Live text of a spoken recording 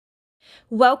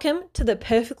Welcome to the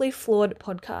Perfectly Flawed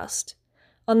podcast.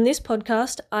 On this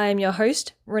podcast, I am your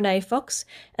host, Renee Fox,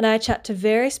 and I chat to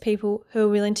various people who are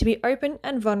willing to be open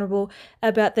and vulnerable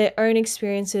about their own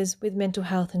experiences with mental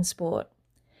health in sport.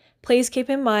 Please keep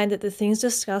in mind that the things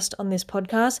discussed on this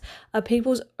podcast are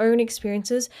people's own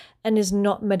experiences and is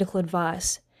not medical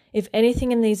advice. If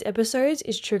anything in these episodes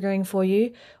is triggering for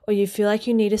you or you feel like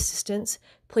you need assistance,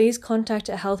 please contact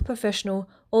a health professional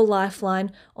or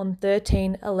Lifeline on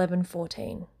 13 11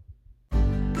 14.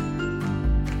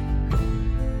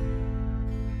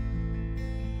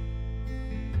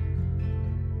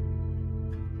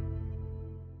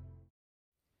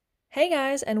 Hey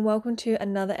guys, and welcome to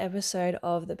another episode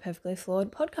of the Perfectly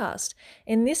Flawed podcast.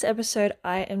 In this episode,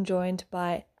 I am joined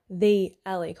by the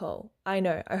Ellie Cole. I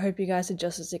know, I hope you guys are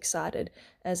just as excited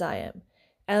as I am.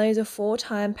 Ellie is a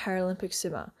 4-time Paralympic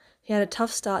swimmer. She had a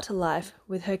tough start to life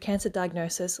with her cancer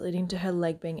diagnosis leading to her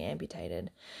leg being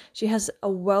amputated. She has a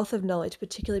wealth of knowledge,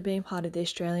 particularly being part of the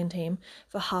Australian team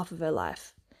for half of her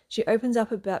life. She opens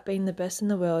up about being the best in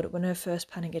the world when her first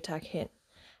panic attack hit.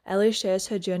 Ellie shares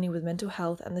her journey with mental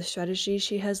health and the strategies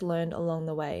she has learned along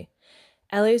the way.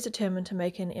 Ellie is determined to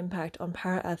make an impact on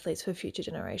para-athletes for future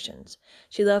generations.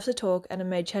 She loves to talk and it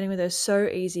made chatting with her so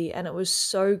easy, and it was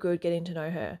so good getting to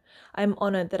know her. I'm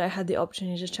honoured that I had the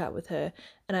opportunity to chat with her,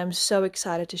 and I'm so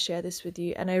excited to share this with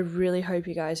you, and I really hope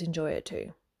you guys enjoy it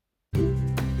too.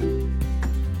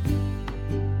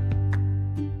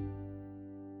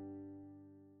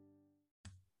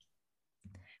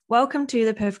 Welcome to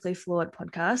the Perfectly Flawed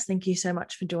podcast. Thank you so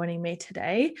much for joining me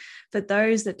today. For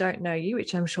those that don't know you,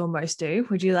 which I'm sure most do,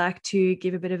 would you like to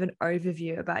give a bit of an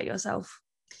overview about yourself?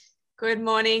 Good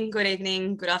morning, good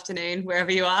evening, good afternoon,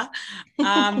 wherever you are.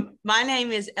 My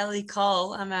name is Ellie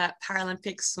Cole. I'm a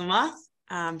Paralympic swimmer.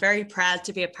 I'm very proud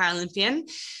to be a Paralympian.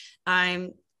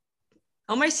 I'm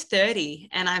almost 30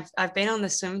 and I've been on the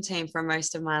swim team for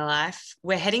most of my life.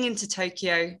 We're heading into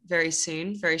Tokyo very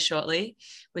soon, very shortly,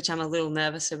 which I'm a little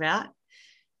nervous about.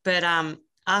 But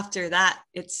after that,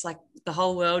 it's like the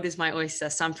whole world is my oyster.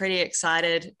 So I'm pretty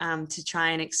excited to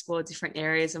try and explore different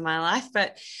areas of my life.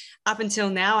 But up until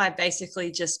now, I've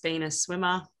basically just been a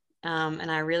swimmer, and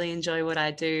I really enjoy what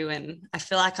I do. And I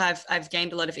feel like I've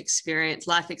gained a lot of experience,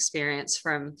 life experience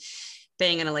from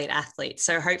being an elite athlete.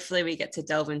 So hopefully we get to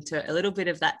delve into a little bit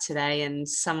of that today and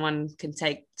someone can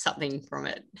take something from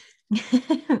it.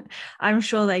 I'm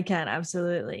sure they can,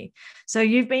 absolutely. So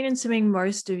you've been in swimming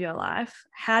most of your life.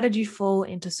 How did you fall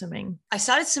into swimming? I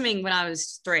started swimming when I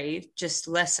was 3, just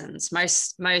lessons.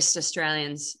 Most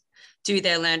Australians do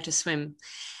their learn to swim.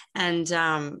 And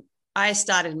I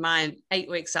started mine 8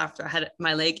 weeks after I had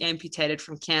my leg amputated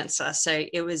from cancer. So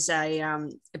it was a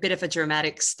bit of a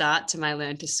dramatic start to my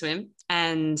learn to swim.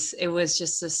 And it was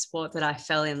just a sport that I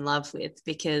fell in love with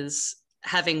because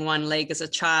having one leg as a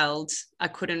child, I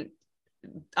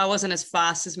wasn't as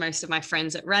fast as most of my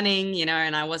friends at running,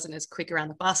 and I wasn't as quick around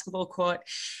the basketball court.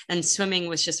 And swimming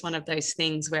was just one of those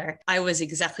things where I was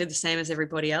exactly the same as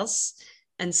everybody else.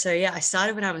 And so, I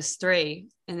started when I was 3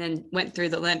 and then went through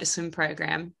the Learn to Swim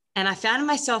program. And I found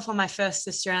myself on my first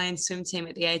Australian swim team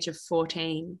at the age of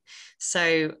 14.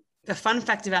 So the fun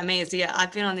fact about me is,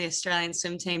 I've been on the Australian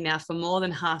swim team now for more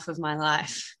than half of my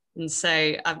life. And so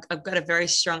I've got a very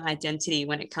strong identity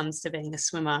when it comes to being a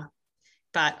swimmer,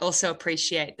 but also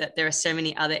appreciate that there are so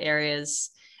many other areas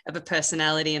of a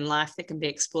personality in life that can be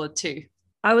explored too.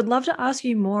 I would love to ask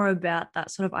you more about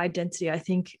that sort of identity. I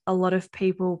think a lot of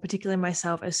people, particularly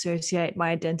myself, associate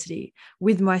my identity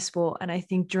with my sport. And I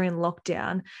think during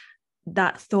lockdown,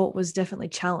 that thought was definitely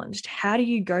challenged. How do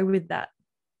you go with that?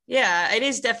 Yeah,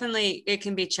 it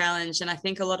can be challenged. And I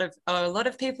think a lot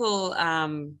of people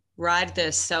ride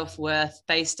their self-worth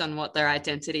based on what their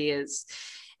identity is.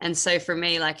 And so for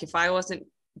me, like if I wasn't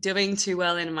doing too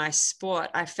well in my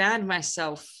sport, I found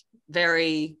myself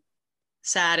very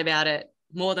sad about it,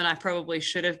 more than I probably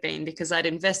should have been, because I'd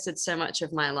invested so much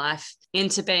of my life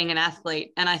into being an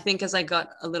athlete. And I think as I got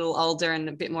a little older and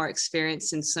a bit more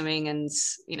experienced in swimming and,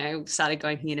 started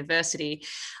going to university,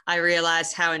 I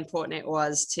realized how important it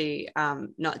was to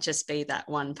not just be that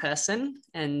one person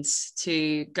and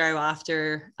to go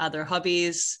after other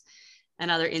hobbies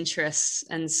and other interests.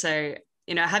 And so,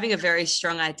 having a very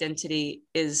strong identity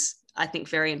is, I think,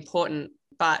 very important.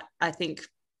 But I think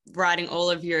writing all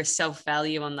of your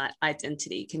self-value on that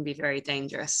identity can be very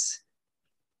dangerous.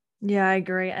 Yeah, I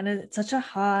agree. And it's such a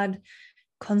hard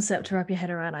concept to wrap your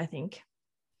head around, I think.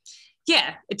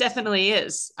 Yeah, it definitely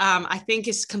is. I think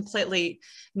it's completely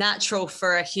natural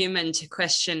for a human to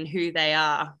question who they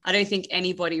are. I don't think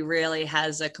anybody really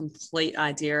has a complete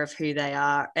idea of who they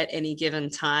are at any given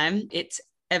time. It's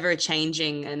ever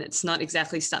changing, and it's not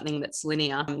exactly something that's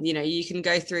linear. You know, you can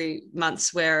go through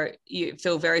months where you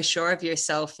feel very sure of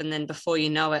yourself, and then before you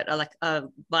know it, like a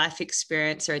life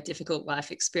experience or a difficult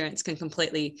life experience can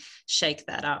completely shake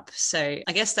that up. So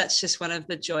I guess that's just one of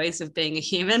the joys of being a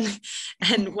human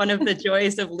and one of the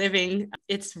joys of living.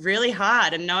 It's really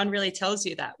hard, and no one really tells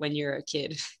you that when you're a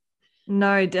kid.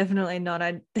 No, definitely not.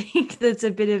 I think that's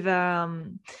a bit of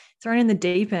thrown in the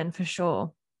deep end for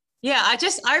sure. Yeah,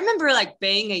 I remember like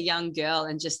being a young girl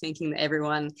and just thinking that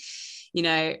everyone, you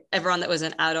know, everyone that was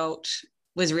an adult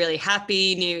was really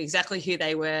happy, knew exactly who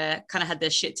they were, kind of had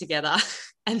their shit together.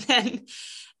 And then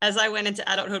as I went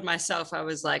into adulthood myself, I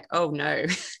was like, oh no,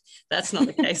 that's not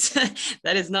the case.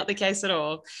 That is not the case at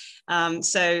all.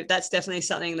 So that's definitely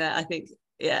something that I think,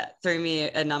 yeah, threw me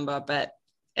a number, but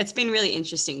it's been really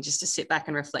interesting just to sit back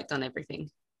and reflect on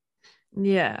everything.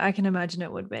 Yeah, I can imagine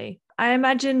it would be. I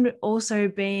imagine also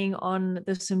being on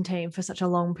the swim team for such a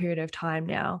long period of time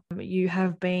now, you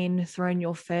have been thrown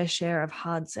your fair share of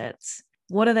hard sets.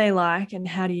 What are they like and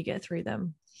how do you get through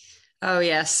them? Oh,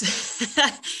 yes.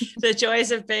 The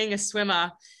joys of being a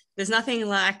swimmer. There's nothing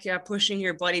like pushing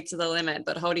your body to the limit,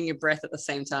 but holding your breath at the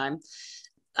same time.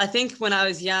 I think when I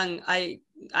was young, I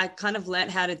kind of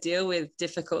learned how to deal with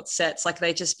difficult sets. Like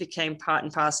they just became part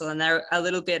and parcel, and they're a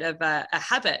little bit of a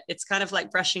habit. It's kind of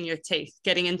like brushing your teeth,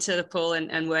 getting into the pool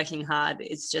and working hard.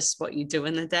 It's just what you do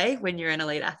in the day when you're an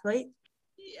elite athlete.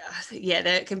 Yeah,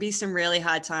 there can be some really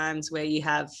hard times where you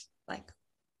have like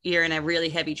you're in a really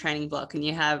heavy training block and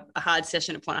you have a hard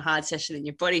session upon a hard session and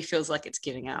your body feels like it's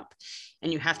giving up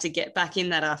and you have to get back in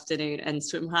that afternoon and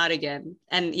swim hard again.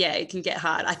 And yeah, it can get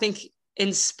hard. I think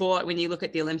in sport, when you look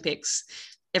at the Olympics,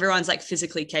 everyone's like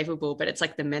physically capable, but it's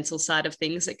like the mental side of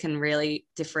things that can really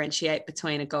differentiate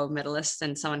between a gold medalist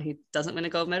and someone who doesn't win a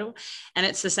gold medal. And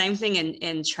it's the same thing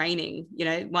in training. You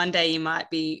know, one day you might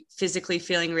be physically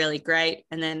feeling really great.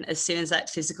 And then as soon as that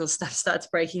physical stuff starts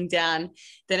breaking down,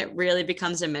 then it really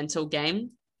becomes a mental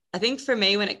game. I think for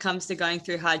me, when it comes to going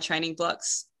through hard training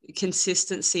blocks,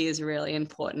 consistency is really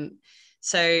important.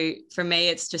 So for me,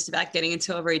 it's just about getting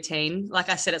into a routine. Like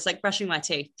I said, it's like brushing my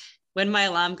teeth. When my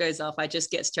alarm goes off, I just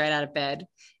get straight out of bed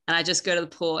and I just go to the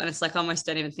pool and it's like almost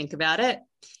don't even think about it.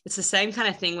 It's the same kind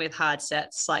of thing with hard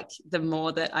sets. Like the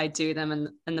more that I do them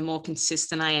and the more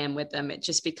consistent I am with them, it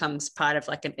just becomes part of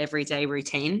like an everyday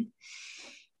routine.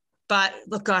 But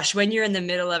look, gosh, when you're in the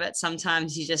middle of it,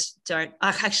 sometimes you just don't.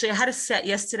 Actually, I had a set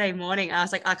yesterday morning. I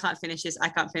was like, I can't finish this. I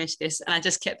can't finish this. And I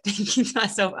just kept thinking to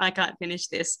myself, I can't finish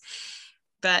this.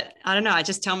 But I don't know. I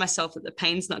just tell myself that the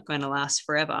pain's not going to last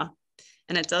forever.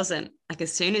 And it doesn't. Like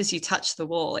as soon as you touch the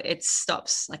wall, it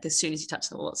stops. Like as soon as you touch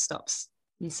the wall, it stops.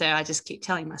 And so I just keep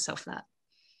telling myself that.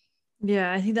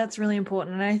 Yeah, I think that's really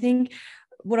important. And I think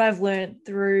what I've learned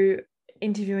through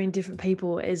interviewing different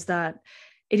people is that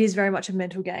it is very much a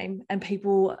mental game and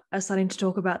people are starting to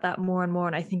talk about that more and more.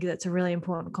 And I think that's a really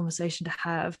important conversation to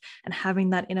have, and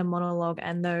having that inner monologue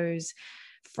and those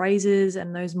phrases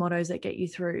and those mottos that get you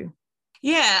through.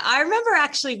 Yeah, I remember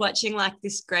actually watching like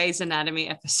this Grey's Anatomy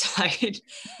episode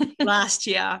last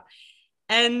year.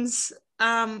 And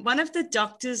one of the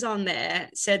doctors on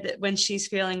there said that when she's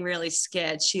feeling really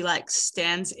scared, she like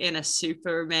stands in a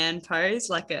Superman pose,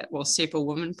 like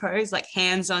Superwoman pose, like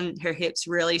hands on her hips,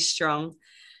 really strong.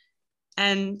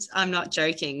 And I'm not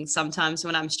joking. Sometimes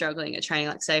when I'm struggling at training,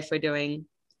 like say if we're doing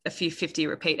a few 50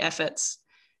 repeat efforts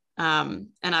and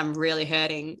I'm really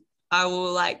hurting, I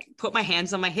will like put my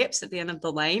hands on my hips at the end of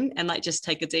the lane and like just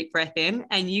take a deep breath in.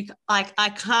 And you like, I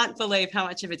can't believe how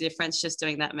much of a difference just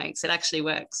doing that makes. It actually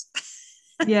works.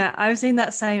 Yeah, I've seen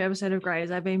that same episode of Grey's.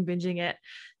 I've been binging it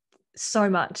so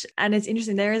much. And it's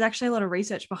interesting. There is actually a lot of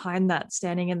research behind that,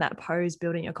 standing in that pose,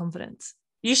 building your confidence.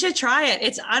 You should try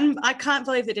it. I can't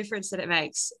believe the difference that it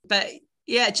makes. But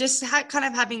yeah, just kind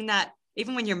of having that,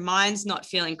 even when your mind's not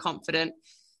feeling confident,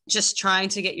 just trying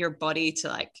to get your body to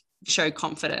like show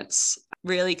confidence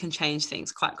really can change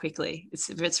things quite quickly.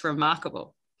 It's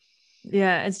remarkable.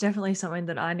 Yeah, it's definitely something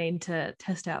that I need to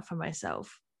test out for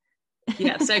myself.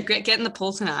 Yeah, so get in the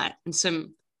pool tonight and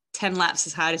swim 10 laps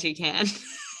as hard as you can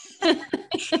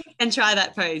and try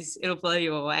that pose. It'll blow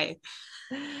you away.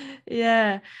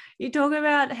 Yeah, you talk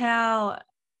about how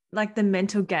like the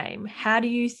mental game. How do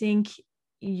you think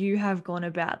you have gone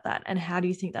about that, and how do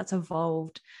you think that's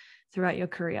evolved throughout your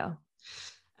career?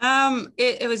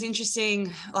 It was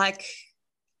interesting. Like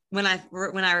when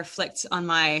I reflect on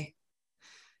my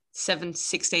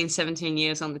 16, 17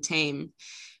 years on the team,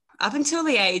 up until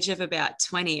the age of about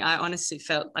 20, I honestly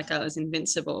felt like I was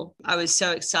invincible. I was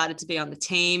so excited to be on the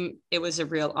team. It was a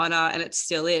real honor, and it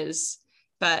still is.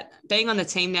 But being on the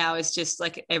team now is just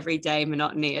like everyday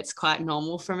monotony. It's quite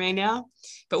normal for me now.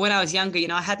 But when I was younger,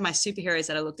 I had my superheroes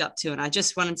that I looked up to, and I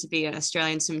just wanted to be an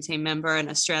Australian swim team member, an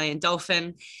Australian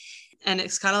dolphin. And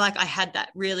it's kind of like I had that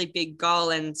really big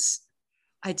goal, and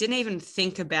I didn't even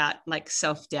think about like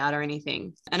self-doubt or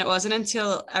anything. And it wasn't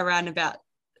until around about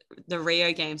the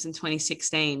Rio Games in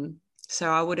 2016, so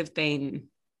I would have been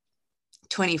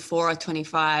 24 or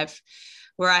 25,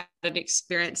 where I started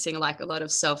experiencing like a lot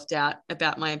of self-doubt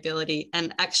about my ability.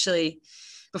 And actually,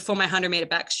 before my 100-meter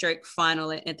backstroke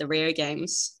final at the Rio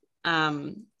Games,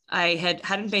 I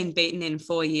hadn't been beaten in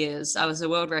 4 years. I was a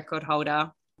world record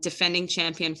holder, defending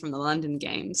champion from the London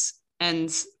Games.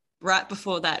 And right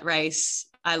before that race,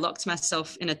 I locked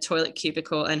myself in a toilet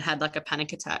cubicle and had like a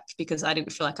panic attack because I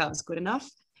didn't feel like I was good enough.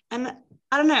 And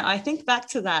I don't know, I think back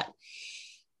to that,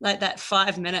 like that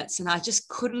 5 minutes, and I just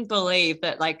couldn't believe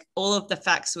that like all of the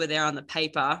facts were there on the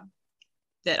paper,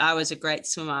 that I was a great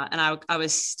swimmer, and I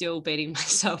was still beating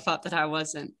myself up that I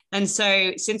wasn't. And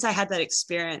so since I had that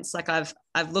experience, like I've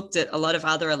looked at a lot of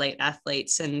other elite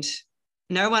athletes, and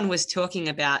no one was talking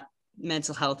about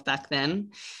mental health back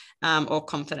then, or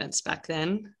confidence back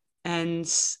then. And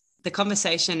the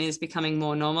conversation is becoming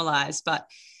more normalized. But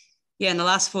yeah, in the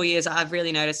last 4 years, I've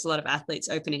really noticed a lot of athletes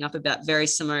opening up about very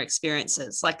similar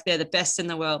experiences. Like they're the best in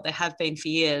the world. They have been for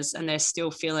years, and they're still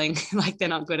feeling like they're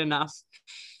not good enough.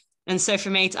 And so for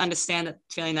me to understand that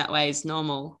feeling that way is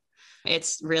normal,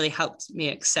 it's really helped me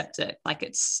accept it. Like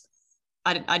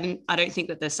I don't think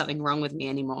that there's something wrong with me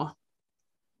anymore.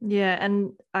 Yeah,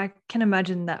 and I can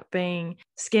imagine that being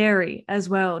scary as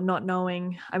well, not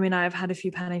knowing. I mean, I've had a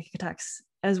few panic attacks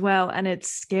as well, and it's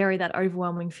scary, that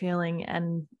overwhelming feeling,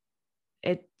 and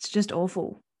it's just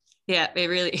awful. Yeah, it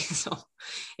really is.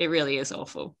 It really is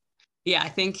awful. Yeah, I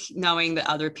think knowing that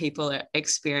other people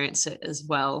experience it as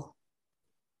well.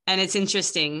 And it's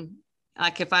interesting,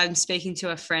 like if I'm speaking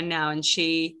to a friend now and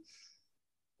she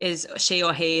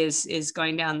or he is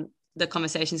going down, the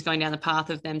conversation's going down the path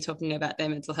of them talking about their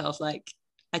mental health, like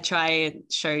I try and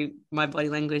show my body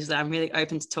language that I'm really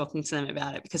open to talking to them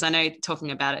about it, because I know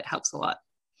talking about it helps a lot.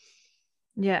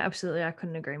 Yeah, absolutely. I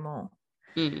couldn't agree more.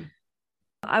 Mm.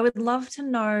 I would love to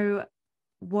know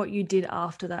what you did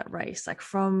after that race, like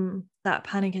from that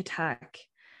panic attack.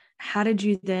 How did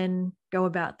you then go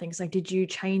about things? Like, did you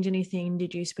change anything?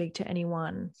 Did you speak to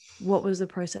anyone? What was the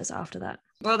process after that?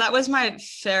 Well, that was my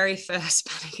very first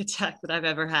panic attack that I've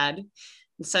ever had.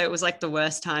 And so it was like the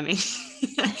worst timing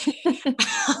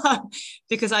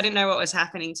because I didn't know what was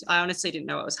happening. I honestly didn't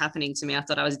know what was happening to me. I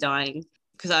thought I was dying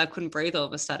because I couldn't breathe all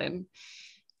of a sudden.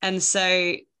 And so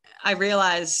I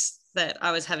realized that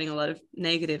I was having a lot of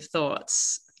negative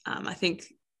thoughts. I think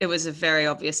it was very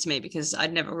obvious to me because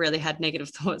I'd never really had negative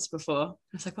thoughts before.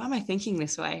 I was like, why am I thinking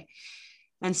this way?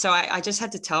 And so I just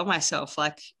had to tell myself,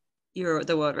 like, you're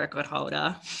the world record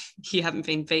holder. You haven't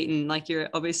been beaten. Like, you're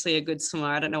obviously a good swimmer.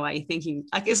 I don't know why you're thinking.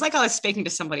 Like, it's like I was speaking to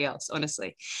somebody else,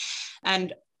 honestly.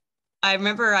 And I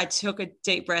remember I took a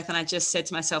deep breath and I just said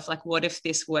to myself, like, what if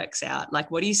this works out? Like,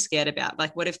 what are you scared about?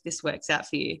 Like, what if this works out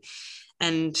for you?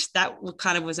 And that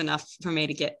kind of was enough for me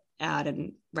to get out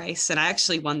and race. And I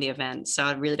actually won the event. So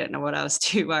I really don't know what I was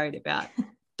too worried about.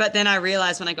 But then I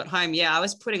realized when I got home, yeah, I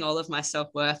was putting all of my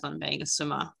self-worth on being a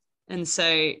swimmer. And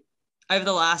so over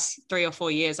the last 3 or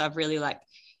 4 years, I've really like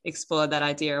explored that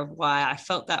idea of why I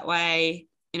felt that way,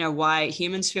 why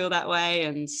humans feel that way.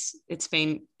 And it's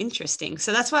been interesting.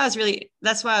 So that's why I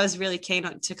was really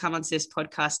keen to come onto this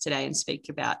podcast today and speak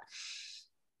about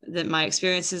my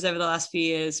experiences over the last few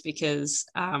years, because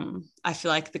I feel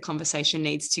like the conversation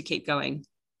needs to keep going.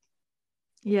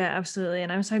 Yeah, absolutely.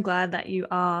 And I'm so glad that you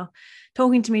are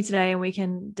talking to me today and we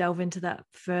can delve into that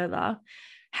further.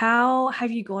 How have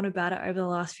you gone about it over the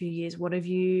last few years? What have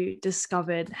you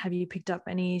discovered? Have you picked up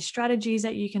any strategies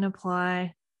that you can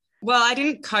apply? Well, I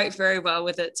didn't cope very well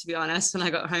with it, to be honest, when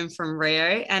I got home from Rio.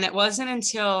 And it wasn't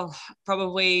until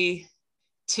probably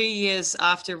 2 years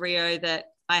after Rio that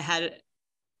I had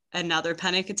another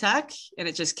panic attack, and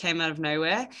it just came out of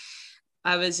nowhere.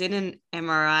 I was in an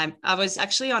MRI. I was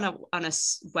actually on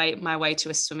my way to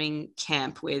a swimming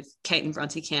camp with Kate and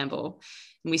Bronte Campbell,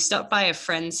 and we stopped by a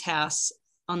friend's house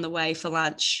on the way for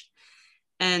lunch.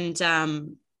 And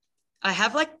I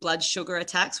have like blood sugar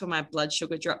attacks where my blood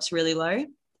sugar drops really low.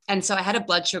 And so I had a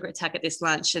blood sugar attack at this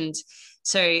lunch. And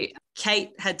so Kate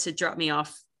had to drop me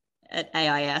off at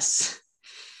AIS,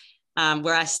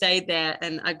 where I stayed there,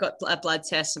 and I got a blood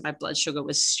test and my blood sugar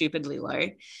was stupidly low.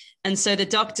 And so the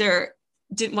doctor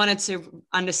wanted to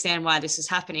understand why this is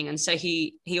happening. And so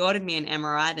he ordered me an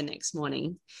MRI the next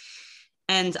morning.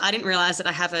 And I didn't realize that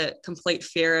I have a complete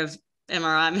fear of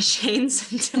MRI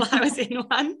machines until I was in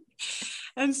one.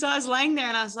 And so I was laying there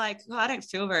and I was like, oh, I don't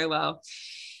feel very well.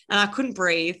 And I couldn't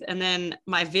breathe. And then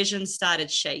my vision started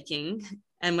shaking.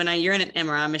 And when you're in an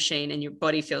MRI machine and your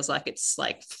body feels like it's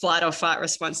like flight or fight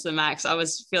response to the max, I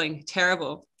was feeling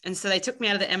terrible. And so they took me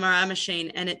out of the MRI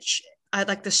machine, and I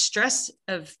like the stress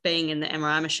of being in the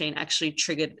MRI machine actually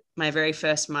triggered my very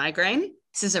first migraine.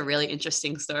 This is a really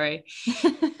interesting story.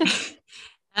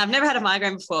 I've never had a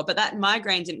migraine before, but that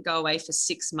migraine didn't go away for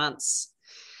 6 months.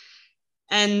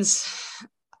 And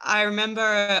I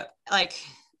remember, like,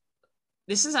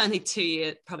 this is only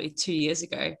probably 2 years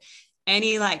ago.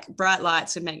 Any like bright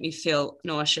lights would make me feel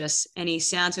nauseous. Any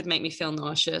sounds would make me feel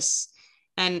nauseous.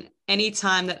 And any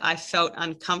time that I felt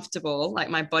uncomfortable, like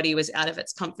my body was out of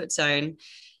its comfort zone,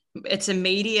 its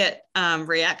immediate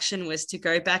reaction was to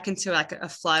go back into like a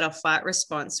flight or fight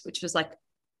response, which was like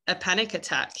a panic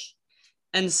attack.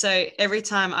 And so every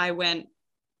time I went,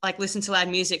 like, listen to loud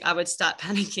music, I would start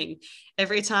panicking.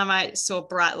 Every time I saw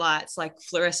bright lights, like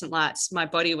fluorescent lights, my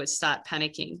body would start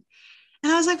panicking.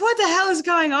 And I was like, what the hell is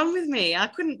going on with me? I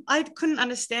couldn't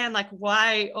understand like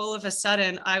why all of a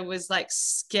sudden I was like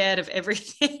scared of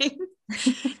everything.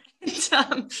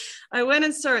 And, I went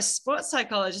and saw a sports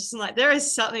psychologist, and like, there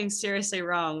is something seriously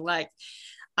wrong. Like,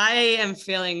 I am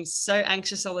feeling so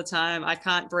anxious all the time. I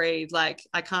can't breathe. Like,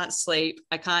 I can't sleep.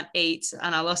 I can't eat.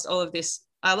 And I lost all of this.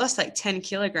 I lost like 10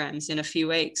 kilograms in a few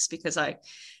weeks because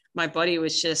my body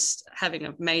was just having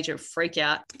a major freak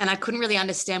out, and I couldn't really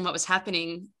understand what was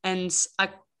happening. And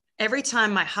every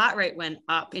time my heart rate went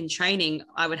up in training,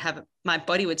 my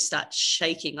body would start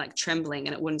shaking, like trembling,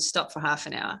 and it wouldn't stop for half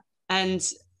an hour. And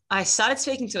I started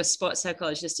speaking to a sports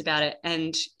psychologist about it,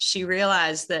 and she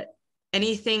realized that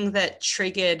anything that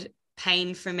triggered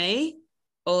pain for me,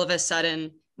 all of a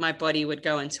sudden my body would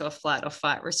go into a flight or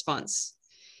fight response.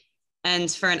 And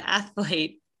for an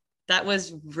athlete, that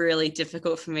was really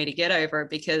difficult for me to get over,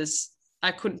 because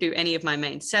I couldn't do any of my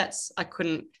main sets.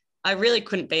 I really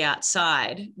couldn't be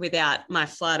outside without my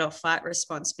flight or fight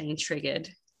response being triggered.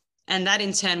 And that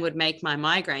in turn would make my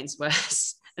migraines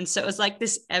worse. And so it was like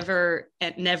this never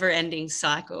ending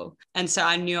cycle. And so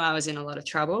I knew I was in a lot of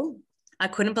trouble. I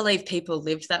couldn't believe people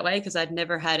lived that way, because I'd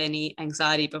never had any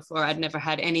anxiety before. I'd never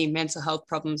had any mental health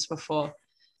problems before.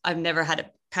 I've never had a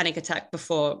panic attack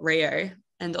before Rio.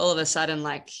 And all of a sudden,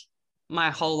 like, my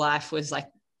whole life was like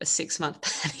a 6-month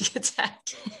panic attack,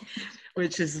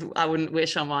 which is, I wouldn't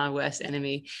wish on my worst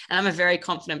enemy. And I'm a very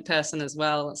confident person as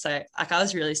well. So like, I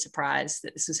was really surprised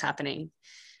that this was happening.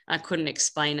 I couldn't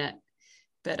explain it,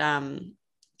 but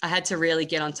I had to really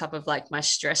get on top of like my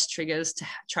stress triggers to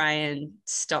try and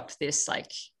stop this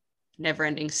like never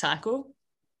ending cycle.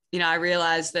 You know, I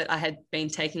realized that I had been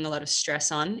taking a lot of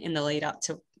stress on in the lead up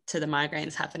to the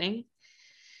migraines happening.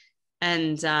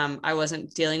 And I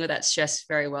wasn't dealing with that stress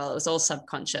very well. It was all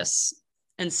subconscious.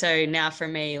 And so now for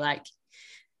me, like,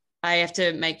 I have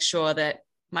to make sure that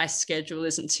my schedule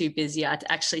isn't too busy. I have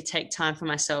to actually take time for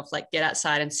myself, like get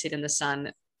outside and sit in the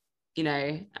sun, you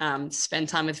know, spend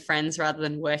time with friends rather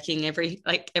than working every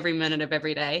minute of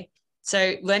every day.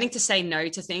 So learning to say no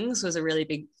to things was a really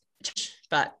big,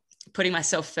 but putting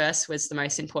myself first was the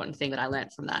most important thing that I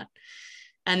learned from that.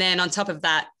 And then on top of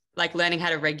that, like learning how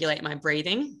to regulate my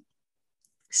breathing.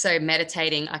 So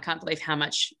meditating, I can't believe how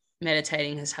much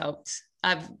meditating has helped.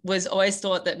 I was always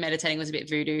thought that meditating was a bit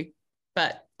voodoo,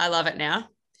 but I love it now.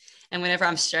 And whenever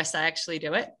I'm stressed, I actually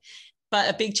do it.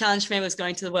 But a big challenge for me was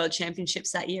going to the World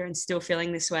Championships that year and still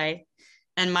feeling this way.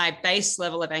 And my base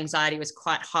level of anxiety was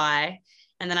quite high.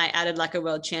 And then I added like a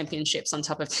World Championships on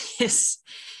top of this.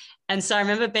 And so I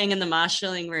remember being in the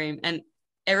marshalling room and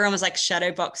everyone was like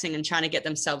shadow boxing and trying to get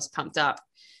themselves pumped up.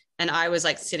 And I was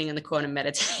like sitting in the corner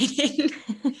meditating.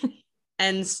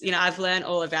 And, you know, I've learned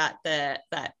all about that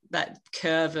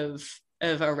curve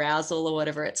of arousal or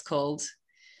whatever it's called,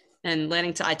 and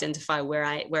learning to identify where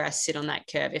I sit on that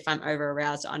curve, if I'm over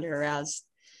aroused or under aroused,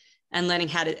 and learning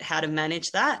how to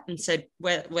manage that. And so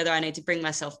whether I need to bring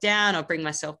myself down or bring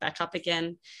myself back up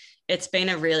again, it's been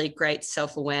a really great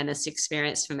self-awareness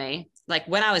experience for me. Like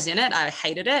when I was in it, I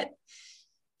hated it.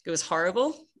 It was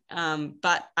horrible.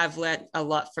 But I've learned a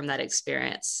lot from that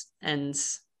experience. And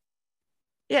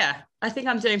yeah, I think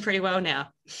I'm doing pretty well now,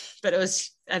 but it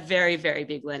was a very, very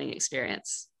big learning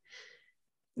experience.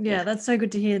 Yeah, that's so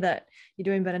good to hear that you're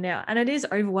doing better now. And it is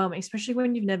overwhelming, especially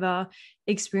when you've never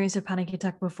experienced a panic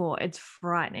attack before. It's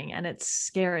frightening and it's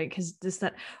scary because there's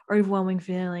that overwhelming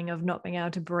feeling of not being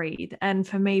able to breathe. And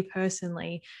for me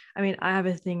personally, I mean, I have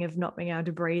a thing of not being able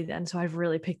to breathe. And so I've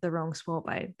really picked the wrong sport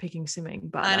by picking swimming.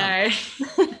 But I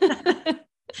know.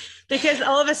 Because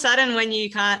all of a sudden when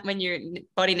your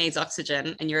body needs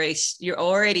oxygen and you're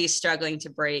already struggling to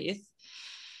breathe,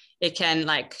 it can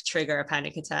like trigger a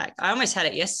panic attack. I almost had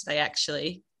it yesterday,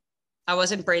 actually. I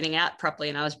wasn't breathing out properly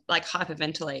and I was like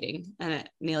hyperventilating and it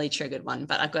nearly triggered one,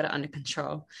 but I got it under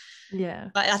control. Yeah.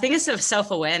 But I think it's sort of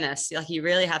self-awareness. Like you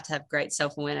really have to have great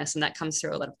self-awareness, and that comes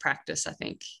through a lot of practice, I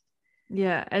think.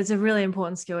 Yeah, it's a really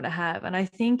important skill to have. And I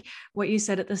think what you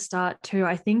said at the start too,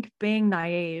 I think being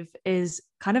naive is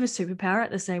kind of a superpower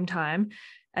at the same time.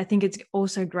 I think it's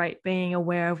also great being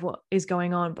aware of what is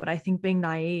going on, but I think being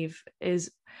naive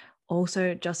is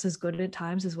also just as good at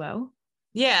times as well.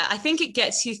 Yeah, I think it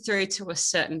gets you through to a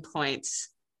certain point.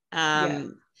 Yeah.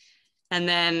 Um, and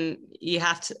then you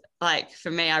have to, like, for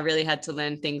me, I really had to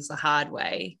learn things the hard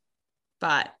way.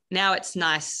 But now it's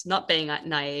nice not being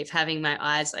naive, having my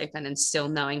eyes open and still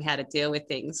knowing how to deal with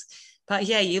things. But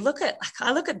yeah, I look at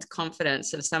the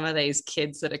confidence of some of these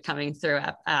kids that are coming through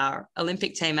our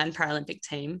Olympic team and Paralympic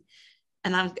team,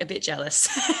 and I'm a bit jealous.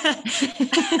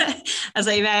 I was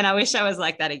like, man, I wish I was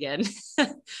like that again.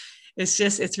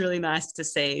 It's really nice to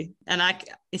see. And I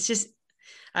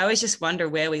always just wonder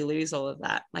where we lose all of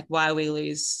that, like why we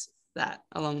lose that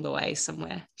along the way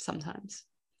somewhere sometimes.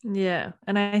 Yeah.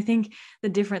 And I think the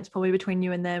difference probably between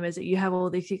you and them is that you have all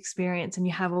this experience and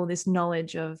you have all this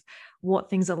knowledge of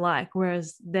what things are like,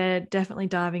 whereas they're definitely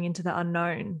diving into the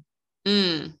unknown.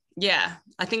 Yeah.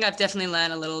 I think I've definitely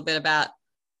learned a little bit about,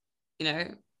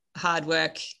 hard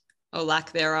work or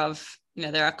lack thereof.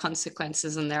 There are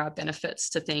consequences and there are benefits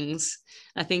to things.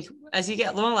 I think as you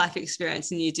get more life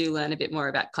experience and you do learn a bit more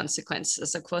about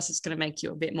consequences, of course, it's going to make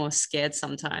you a bit more scared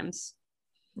sometimes.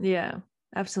 Yeah,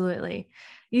 absolutely.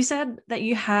 You said that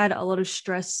you had a lot of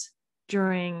stress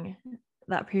during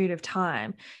that period of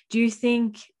time. Do you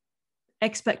think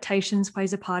expectations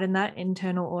plays a part in that,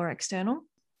 internal or external?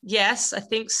 Yes, I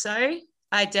think so.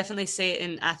 I definitely see it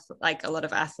in like a lot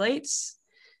of athletes.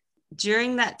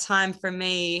 During that time for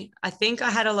me, I think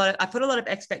I put a lot of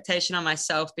expectation on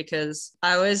myself because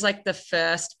I was like the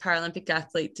first Paralympic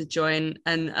athlete to join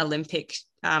an Olympic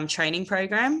training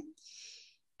program.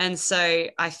 And so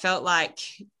I felt like,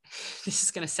 this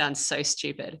is going to sound so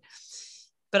stupid,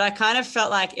 but I kind of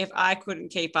felt like if I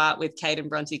couldn't keep up with Kate and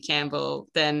Bronte Campbell,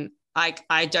 then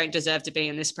I don't deserve to be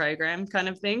in this program kind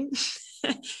of thing.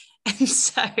 And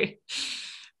so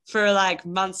for like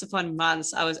months upon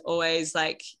months, I was always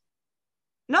like,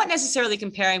 not necessarily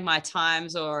comparing my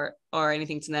times or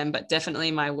anything to them, but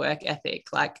definitely my work ethic.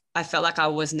 Like I felt like I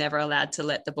was never allowed to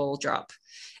let the ball drop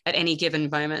at any given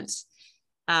moment.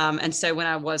 And so when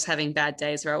I was having bad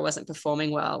days where I wasn't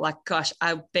performing well, like, gosh,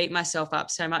 I beat myself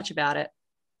up so much about it.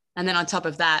 And then on top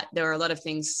of that, there were a lot of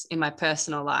things in my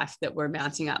personal life that were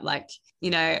mounting up. Like,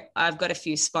 I've got a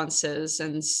few sponsors,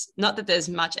 and not that there's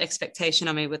much expectation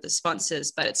on me with the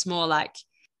sponsors, but it's more like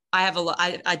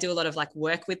I do a lot of like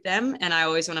work with them, and I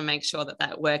always want to make sure that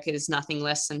that work is nothing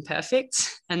less than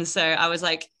perfect. And so I was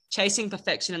like chasing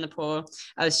perfection in the pool.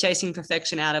 I was chasing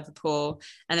perfection out of the pool.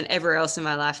 And then everywhere else in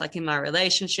my life, like in my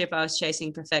relationship, I was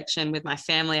chasing perfection. With my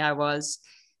family, I was.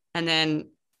 And then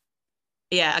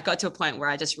yeah, I got to a point where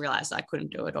I just realized I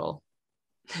couldn't do it all,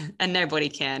 and nobody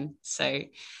can. So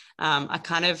I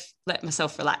kind of let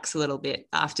myself relax a little bit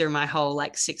after my whole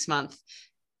like 6-month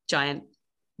giant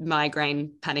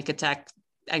migraine, panic attack,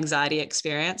 anxiety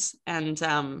experience. And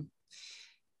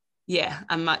yeah,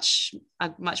 I'm much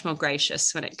more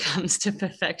gracious when it comes to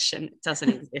perfection. It doesn't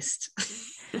exist.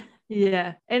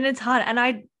 Yeah, and it's hard. And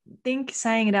I think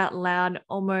saying it out loud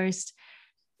almost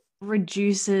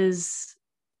reduces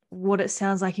what it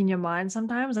sounds like in your mind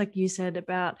sometimes, like you said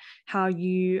about how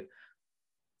you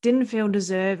didn't feel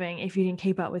deserving if you didn't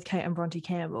keep up with Kate and Bronte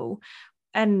Campbell.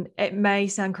 And it may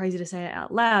sound crazy to say it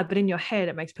out loud, but in your head,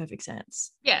 it makes perfect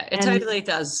sense. Yeah, it And totally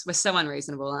does. We're so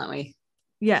unreasonable, aren't we?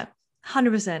 yeah,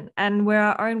 100%. And we're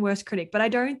our own worst critic. But I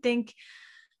don't think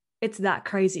it's that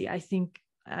crazy. I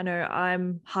know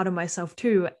I'm hard on myself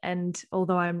too. And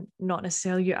although I'm not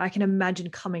necessarily you, I can imagine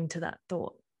coming to that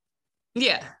thought.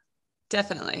 Yeah,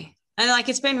 definitely. And like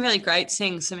it's been really great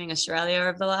seeing Swimming Australia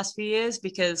over the last few years,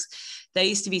 because they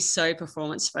used to be so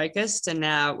performance focused, and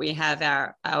now we have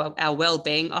our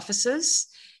well-being officers.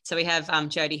 So we have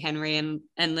Jodie Henry and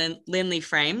Lindley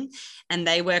Frame, and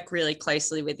they work really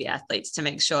closely with the athletes to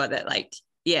make sure that like,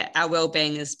 yeah, our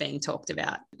well-being is being talked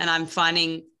about. And I'm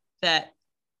finding that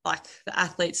like the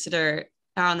athletes that are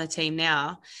on the team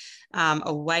now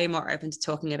are way more open to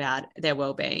talking about their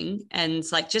well-being and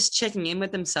like just checking in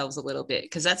with themselves a little bit,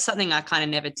 because that's something I kind of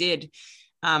never did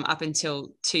up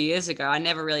until 2 years ago. I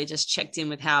never really just checked in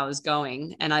with how I was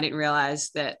going, and I didn't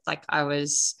realize that like I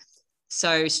was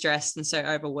so stressed and so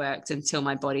overworked until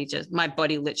my body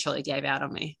literally gave out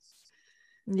on me.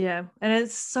 Yeah. And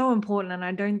it's so important. And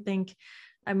I don't think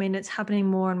I mean, it's happening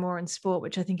more and more in sport,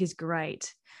 which I think is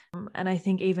great. And I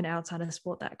think even outside of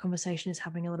sport, that conversation is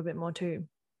happening a little bit more too.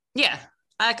 Yeah.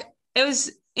 Like it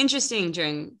was interesting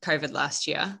during COVID last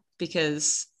year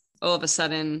because all of a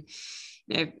sudden,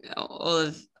 all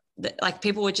of like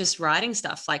people were just writing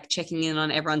stuff, like checking in on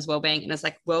everyone's well-being. And it's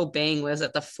like well-being was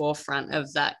at the forefront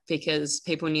of that because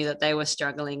people knew that they were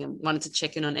struggling and wanted to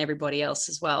check in on everybody else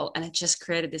as well. And it just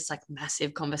created this like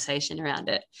massive conversation around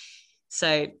it.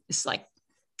 So it's like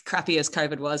crappy as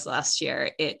COVID was last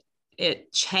year,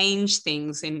 it changed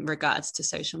things in regards to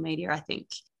social media, I think.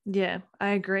 Yeah, I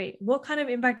agree. What kind of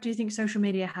impact do you think social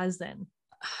media has then?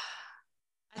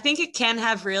 I think it can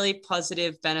have really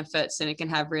positive benefits and it can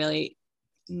have really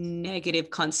negative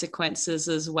consequences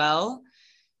as well.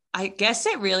 I guess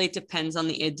it really depends on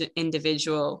the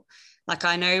individual. Like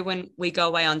I know when we go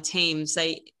away on teams,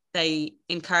 they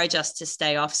encourage us to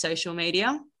stay off social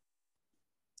media.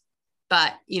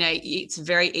 But, it's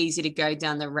very easy to go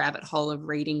down the rabbit hole of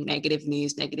reading negative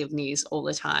news all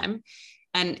the time.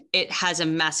 And it has a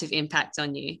massive impact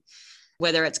on you,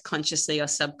 whether it's consciously or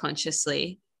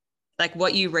subconsciously. Like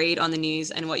what you read on the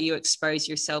news and what you expose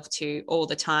yourself to all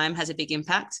the time has a big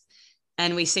impact.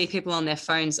 And we see people on their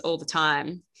phones all the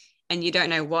time and you don't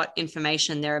know what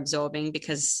information they're absorbing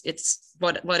because it's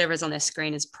whatever's on their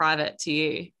screen is private to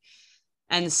you.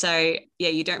 And so, yeah,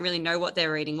 you don't really know what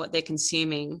they're reading, what they're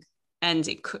consuming. And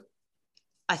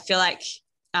I feel like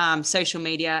social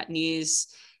media news,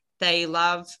 they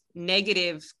love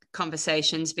negative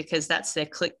conversations because that's their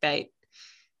clickbait.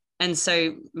 And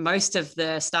so most of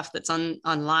the stuff that's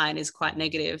online is quite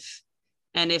negative.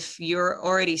 And if you're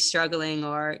already struggling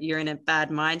or you're in a bad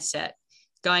mindset,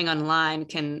 going online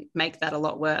can make that a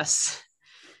lot worse.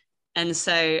 And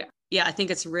so, yeah, I think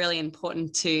it's really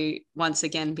important to, once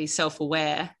again, be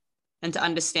self-aware and to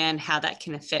understand how that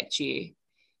can affect you.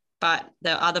 But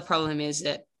the other problem is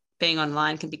that being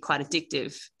online can be quite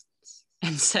addictive.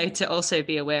 And so to also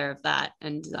be aware of that.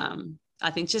 And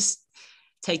I think just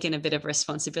taking a bit of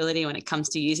responsibility when it comes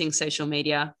to using social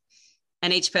media.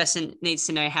 And each person needs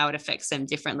to know how it affects them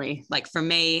differently. Like for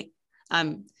me,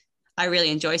 I really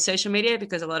enjoy social media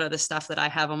because a lot of the stuff that I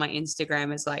have on my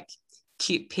Instagram is like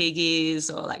cute piggies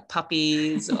or like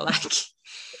puppies or like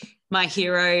my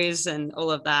heroes and all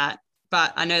of that.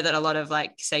 But I know that a lot of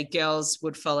like, say, girls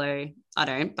would follow, I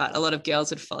don't, but a lot of girls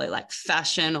would follow like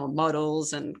fashion or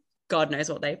models and God knows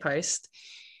what they post.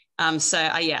 So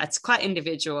yeah, it's quite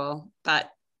individual, but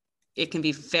it can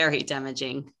be very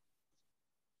damaging.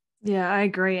 Yeah, I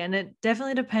agree. And it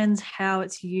definitely depends how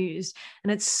it's used.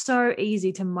 And it's so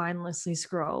easy to mindlessly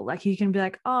scroll. Like you can be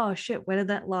like, oh shit, where did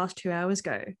that last 2 hours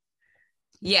go?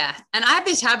 Yeah. And I have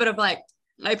this habit of like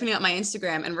opening up my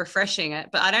Instagram and refreshing it,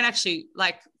 but I don't actually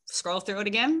like scroll through it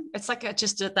again. It's like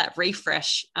just that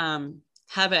refresh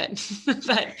habit.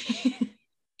 But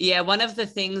yeah, one of the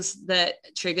things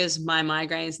that triggers my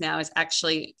migraines now is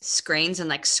actually screens and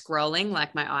like scrolling,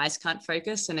 like my eyes can't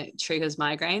focus and it triggers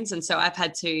migraines. And so I've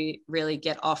had to really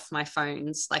get off my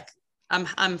phones. Like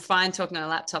I'm fine talking on a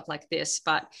laptop like this,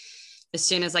 but as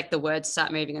soon as like the words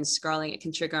start moving and scrolling, it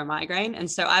can trigger a migraine. And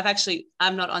so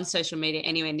I'm not on social media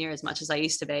anywhere near as much as I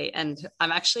used to be. And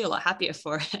I'm actually a lot happier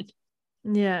for it.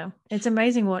 Yeah, it's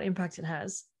amazing what impact it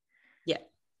has. Yeah,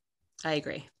 I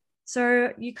agree.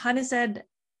 So you kind of said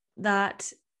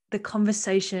that the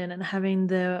conversation and having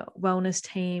the wellness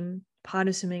team part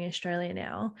of Swimming Australia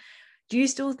now, do you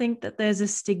still think that there's a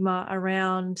stigma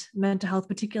around mental health,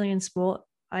 particularly in sport?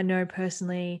 I know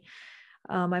personally,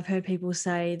 I've heard people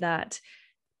say that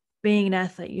being an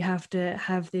athlete, you have to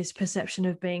have this perception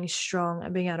of being strong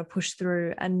and being able to push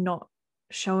through and not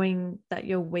showing that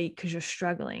you're weak because you're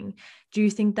struggling. Do you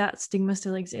think that stigma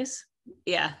still exists?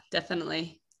 Yeah,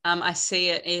 definitely. I see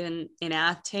it even in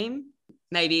our team.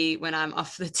 Maybe when I'm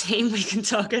off the team, we can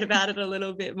talk about it a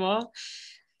little bit more.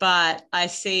 But I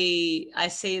see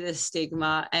the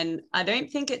stigma, and I don't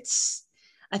think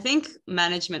I think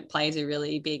management plays a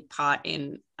really big part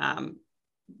in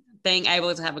being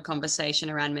able to have a conversation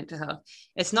around mental health.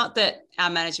 It's not that our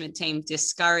management team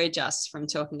discourage us from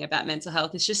talking about mental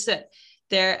health. It's just that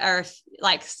there are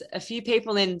like a few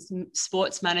people in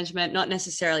sports management, not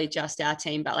necessarily just our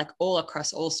team, but like all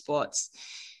across all sports,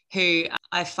 who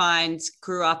I find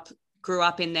grew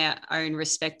up in their own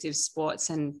respective sports.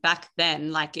 And back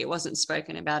then, like it wasn't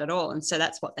spoken about at all. And so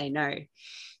that's what they know.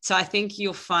 So I think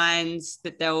you'll find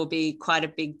that there will be quite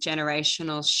a big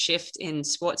generational shift in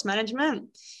sports management.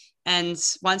 And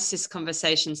once this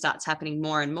conversation starts happening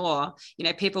more and more,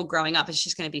 people growing up, it's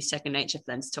just going to be second nature for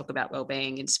them to talk about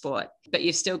well-being in sport. But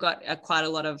you've still got quite a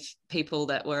lot of people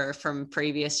that were from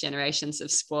previous generations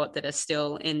of sport that are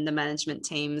still in the management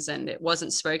teams, and it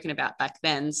wasn't spoken about back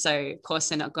then. So of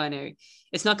course it's not going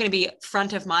to be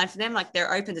front of mind for them. Like,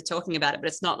 they're open to talking about it, but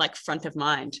it's not like front of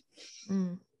mind.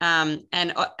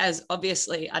 And as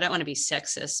obviously, I don't want to be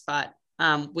sexist, but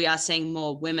we are seeing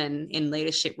more women in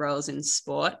leadership roles in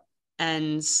sport.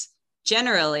 And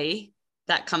generally,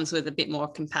 that comes with a bit more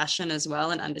compassion as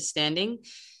well, and understanding,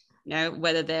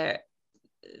 whether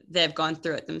they've gone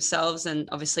through it themselves. And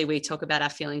obviously, we talk about our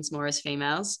feelings more as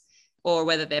females, or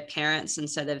whether they're parents. And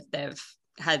so they've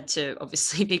had to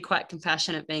obviously be quite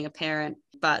compassionate being a parent,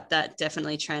 but that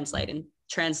definitely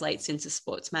translates into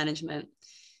sports management.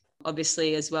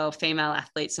 Obviously, as well, female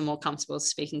athletes are more comfortable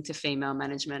speaking to female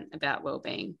management about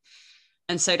well-being.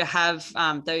 And so to have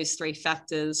those three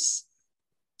factors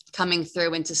coming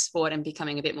through into sport and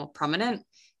becoming a bit more prominent,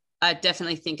 I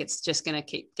definitely think it's just going to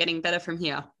keep getting better from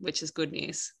here, which is good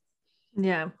news.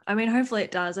 Yeah, I mean, hopefully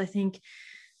it does. I think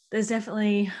there's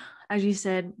definitely, as you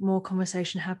said, more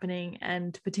conversation happening,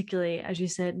 and particularly, as you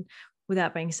said,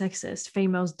 without being sexist,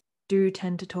 females do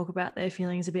tend to talk about their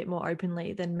feelings a bit more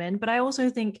openly than men. But I also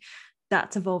think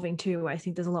that's evolving too. I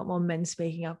think there's a lot more men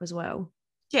speaking up as well.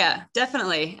 Yeah,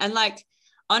 definitely. And like,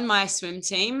 on my swim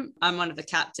team, I'm one of the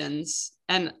captains,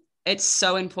 and it's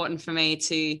so important for me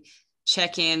to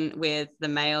check in with the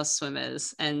male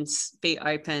swimmers and be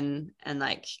open and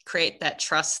like create that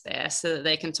trust there, so that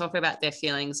they can talk about their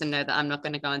feelings and know that I'm not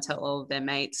going to go and tell all of their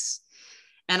mates.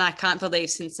 And I can't believe,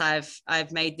 since I've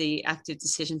made the active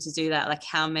decision to do that, like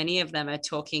how many of them are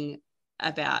talking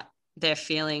about their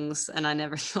feelings, and I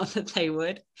never thought that they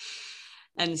would.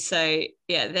 And so,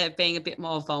 yeah, they're being a bit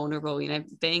more vulnerable.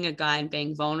 Being a guy and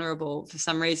being vulnerable, for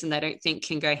some reason, they don't think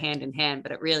can go hand in hand,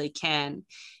 but it really can.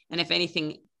 And if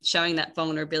anything, showing that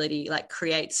vulnerability like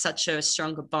creates such a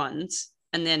stronger bond.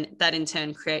 And then that in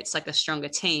turn creates like a stronger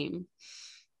team.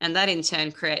 And that in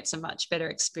turn creates a much better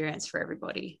experience for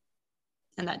everybody.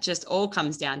 And that just all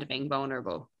comes down to being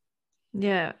vulnerable.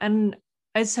 Yeah. And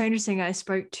it's so interesting. I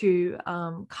spoke to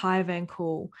Kai Van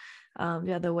Cool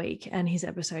the other week, and his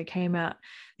episode came out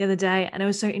the other day, and it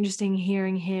was so interesting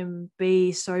hearing him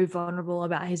be so vulnerable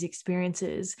about his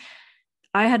experiences.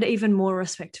 I had even more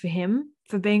respect for him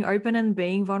for being open and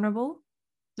being vulnerable.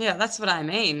 Yeah, that's what I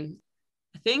mean.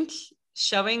 I think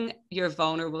showing your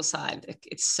vulnerable side,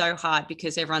 it's so hard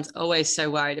because everyone's always so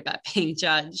worried about being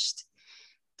judged.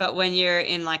 But when you're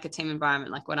in like a team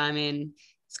environment like what I'm in,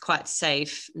 it's quite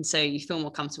safe. And so you feel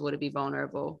more comfortable to be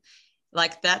vulnerable.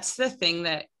 Like, that's the thing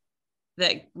that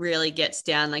really gets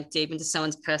down like deep into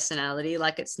someone's personality.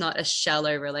 Like, it's not a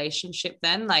shallow relationship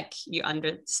then. Like, you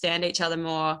understand each other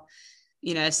more.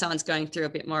 If someone's going through a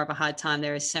bit more of a hard time,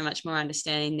 there is so much more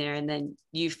understanding there. And then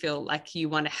you feel like you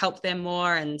want to help them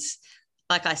more. And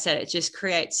like I said, it just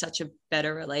creates such a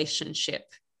better relationship,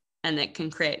 and it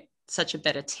can create such a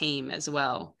better team as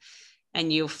well.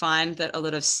 And you'll find that a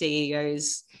lot of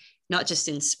CEOs, not just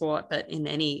in sport, but in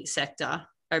any sector,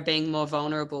 are being more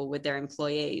vulnerable with their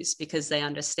employees because they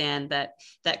understand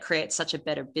that creates such a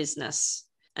better business.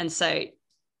 And so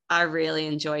I really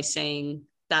enjoy seeing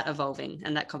that evolving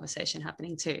and that conversation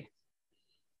happening too.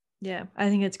 Yeah, I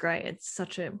think it's great. It's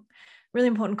such a really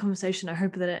important conversation. I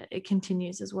hope that it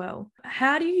continues as well.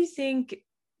 How do you think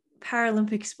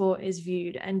Paralympic sport is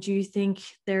viewed, and do you think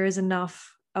there is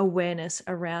enough awareness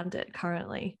around it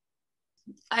currently?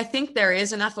 I think there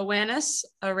is enough awareness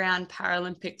around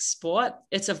Paralympic sport.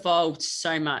 It's evolved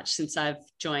so much since I've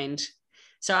joined.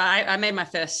 So I made my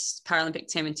first Paralympic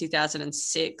team in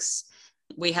 2006.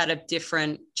 We had a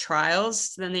different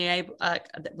trials than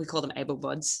we call them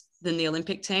able-bods, than the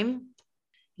Olympic team.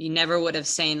 You never would have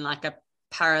seen like a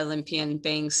Paralympian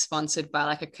being sponsored by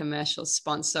like a commercial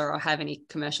sponsor or have any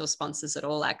commercial sponsors at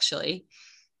all, actually.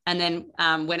 And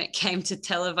then when it came to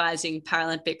televising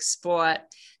Paralympic sport,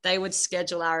 they would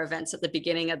schedule our events at the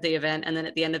beginning of the event and then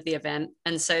at the end of the event.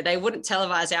 And so they wouldn't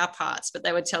televise our parts, but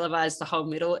they would televise the whole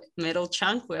middle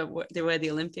chunk where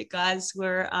the Olympic guys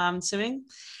were swimming.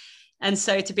 And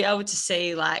so to be able to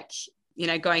see like,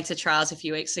 going to trials a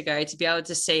few weeks ago, to be able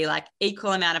to see like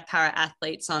equal amount of para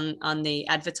athletes on the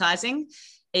advertising,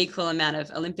 equal amount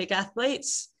of Olympic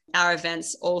athletes, our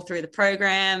events all through the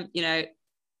program,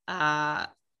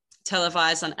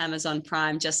 televised on Amazon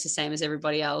Prime just the same as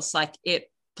everybody else. Like,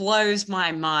 it blows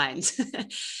my mind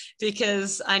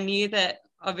because I knew that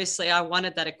obviously I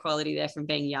wanted that equality there from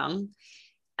being young,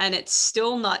 and it's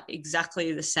still not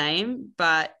exactly the same,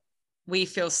 but we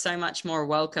feel so much more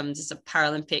welcomed as a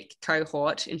Paralympic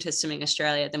cohort into Swimming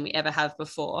Australia than we ever have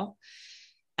before.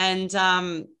 And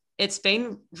it's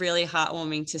been really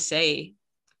heartwarming to see.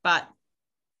 But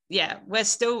yeah, we're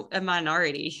still a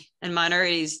minority, and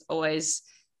minorities always,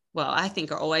 well, I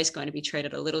think are always going to be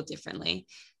treated a little differently.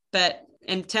 But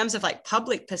in terms of like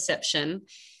public perception,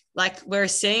 like we're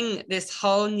seeing this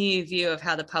whole new view of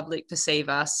how the public perceive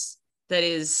us that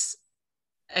is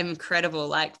incredible.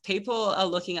 Like people are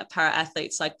looking at para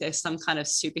athletes like they're some kind of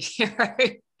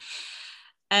superhero.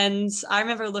 And I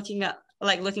remember looking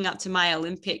up to my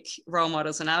Olympic role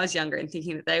models when I was younger and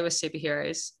thinking that they were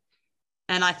superheroes.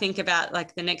 And I think about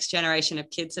like the next generation of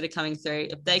kids that are coming through,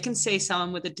 if they can see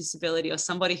someone with a disability or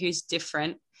somebody who's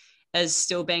different as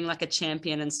still being like a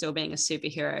champion and still being a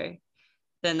superhero,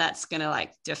 then that's going to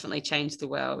like definitely change the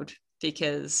world,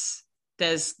 because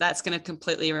that's going to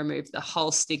completely remove the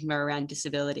whole stigma around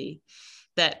disability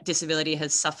that disability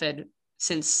has suffered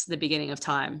since the beginning of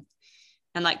time.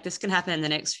 And like this can happen in the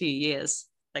next few years.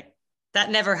 Like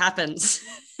that never happens.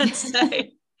 And so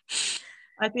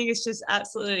I think it's just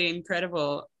absolutely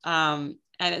incredible. And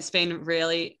it's been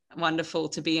really wonderful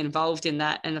to be involved in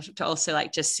that, and to also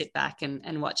like just sit back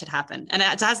and watch it happen. And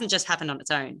it hasn't just happened on its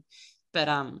own, but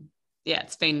yeah,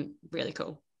 it's been really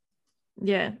cool.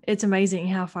 Yeah, it's amazing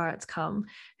how far it's come.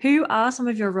 Who are some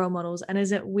of your role models? And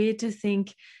is it weird to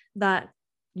think that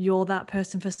you're that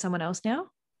person for someone else now?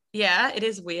 Yeah, it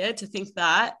is weird to think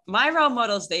that. My role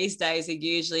models these days are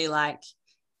usually like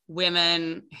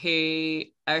women who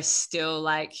are still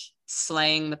like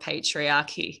slaying the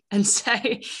patriarchy. And so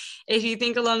if you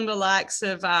think along the likes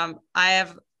of I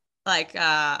have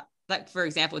like for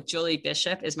example, Julie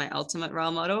Bishop is my ultimate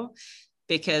role model,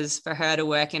 because for her to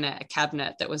work in a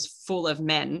cabinet that was full of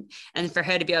men, and for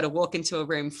her to be able to walk into a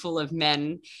room full of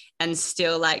men and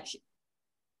still like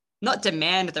not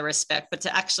demand the respect, but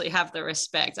to actually have the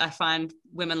respect, I find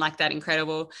women like that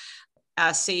incredible.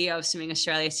 Our CEO of Swimming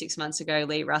Australia 6 months ago,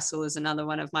 Lee Russell, is another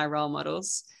one of my role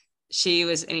models. She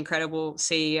was an incredible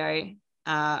CEO.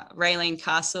 Raylene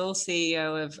Castle,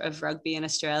 CEO of rugby in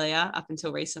Australia up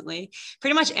until recently.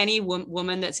 Pretty much any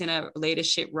woman that's in a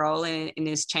leadership role and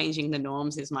is changing the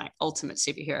norms is my ultimate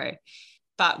superhero.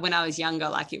 But when I was younger,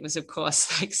 like it was, of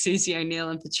course, like Susie O'Neill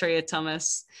and Petria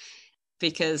Thomas,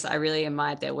 because I really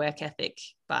admired their work ethic.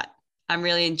 But I'm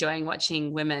really enjoying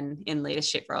watching women in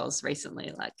leadership roles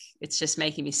recently. Like it's just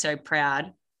making me so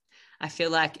proud. I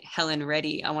feel like Helen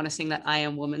Reddy. I want to sing that I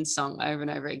Am Woman song over and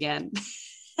over again.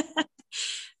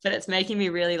 But it's making me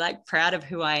really like proud of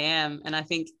who I am. And I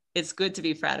think it's good to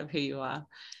be proud of who you are.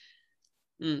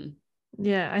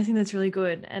 Yeah, I think that's really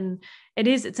good. And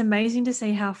it's amazing to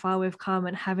see how far we've come,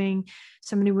 and having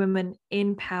so many women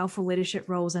in powerful leadership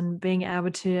roles and being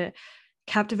able to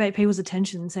captivate people's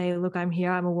attention and say, look, I'm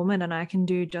here, I'm a woman, and I can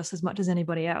do just as much as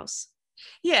anybody else.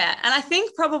 Yeah. And I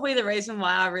think probably the reason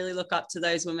why I really look up to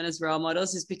those women as role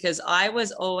models is because I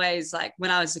was always like, when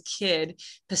I was a kid,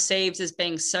 perceived as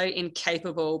being so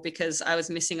incapable because I was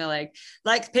missing a leg.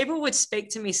 Like people would speak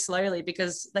to me slowly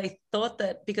because they thought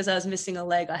that because I was missing a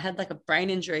leg, I had like a brain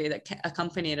injury that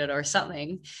accompanied it or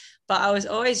something. But I was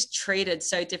always treated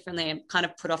so differently and kind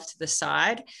of put off to the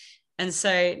side. And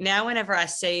so now whenever I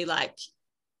see like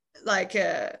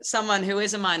someone who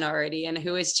is a minority and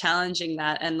who is challenging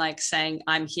that and like saying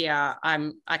I'm here,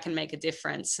 I can make a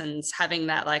difference, and having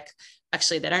that, like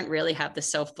actually they don't really have the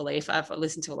self-belief. I've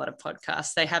listened to a lot of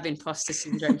podcasts, they have imposter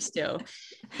syndrome still,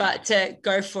 but to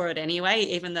go for it anyway,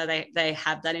 even though they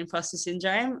have that imposter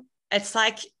syndrome, it's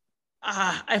like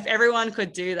if everyone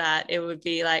could do that, it would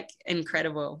be like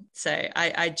incredible. So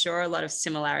I draw a lot of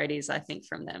similarities, I think,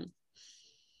 from them.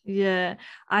 Yeah,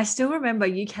 I still remember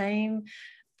you came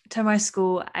to my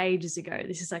school ages ago.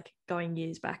 This is like going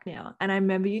years back now. And I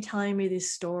remember you telling me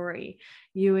this story.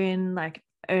 You in like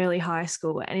early high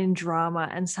school and in drama,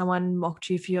 and someone mocked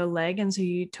you for your leg. And so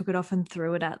you took it off and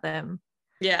threw it at them.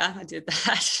 Yeah, I did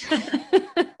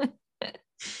that.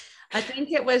 I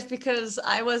think it was because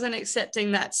I wasn't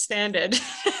accepting that standard.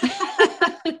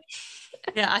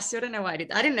 Yeah, I still don't know why I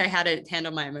did. I didn't know how to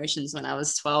handle my emotions when I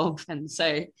was 12. And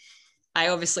so I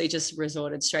obviously just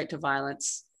resorted straight to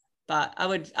violence. But I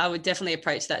would definitely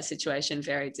approach that situation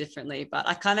very differently. But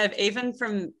I kind of, even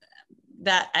from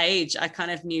that age, I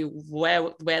kind of knew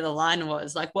where the line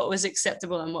was, like what was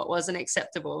acceptable and what wasn't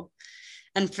acceptable.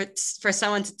 And for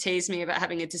someone to tease me about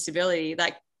having a disability,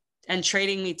 like, and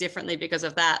treating me differently because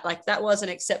of that, like that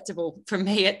wasn't acceptable for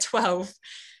me at 12.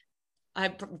 I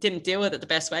didn't deal with it the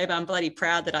best way, but I'm bloody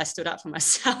proud that I stood up for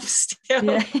myself still.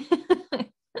 Yeah.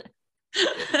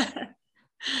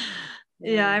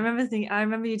 Yeah, Yeah. I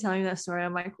remember you telling me that story.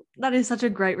 I'm like, that is such a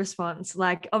great response.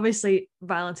 Like, obviously,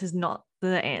 violence is not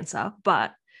the answer,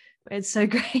 but it's so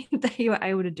great that you were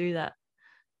able to do that.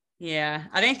 Yeah,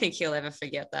 I don't think he'll ever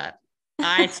forget that.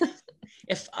 I,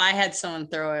 if I had someone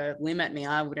throw a limb at me,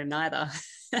 I wouldn't either.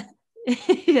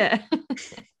 Yeah.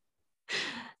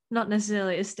 Not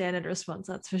necessarily a standard response,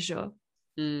 that's for sure.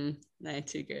 No,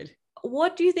 too good.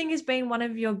 What do you think has been one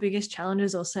of your biggest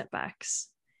challenges or setbacks?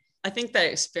 I think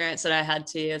the experience that I had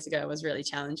 2 years ago was really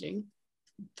challenging.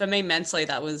 For me, mentally,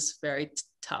 that was very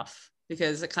tough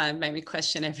because it kind of made me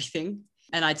question everything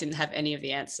and I didn't have any of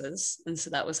the answers. And so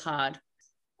that was hard.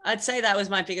 I'd say that was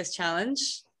my biggest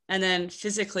challenge. And then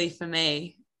physically for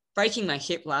me, breaking my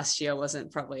hip last year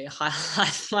wasn't probably a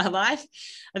highlight of my life.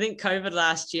 I think COVID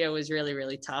last year was really,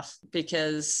 really tough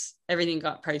because everything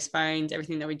got postponed,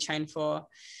 everything that we trained for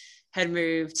had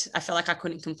moved. I felt like I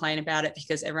couldn't complain about it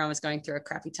because everyone was going through a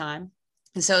crappy time.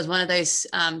 And so it was one of those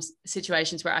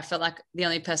situations where I felt like the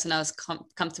only person I was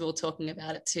comfortable talking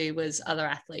about it to was other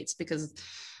athletes because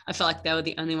I felt like they were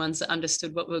the only ones that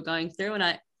understood what we were going through. And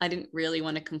I didn't really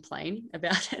want to complain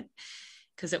about it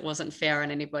because it wasn't fair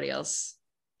on anybody else.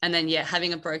 And then, yeah,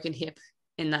 having a broken hip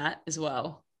in that as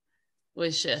well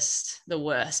was just the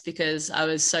worst because I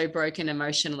was so broken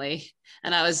emotionally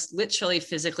and I was literally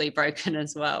physically broken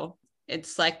as well.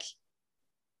 It's like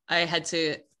I had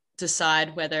to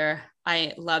decide whether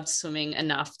I loved swimming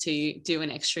enough to do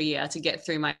an extra year to get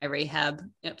through my rehab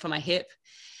for my hip.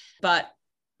 But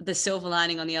the silver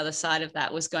lining on the other side of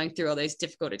that was going through all those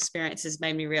difficult experiences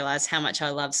made me realize how much I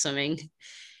love swimming.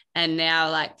 And now,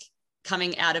 like,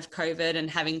 coming out of COVID and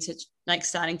having to, like,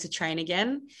 starting to train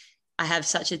again, I have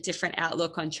such a different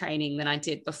outlook on training than I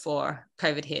did before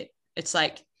COVID hit. It's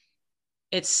like,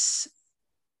 it's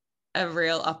a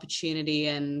real opportunity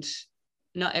and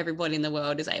not everybody in the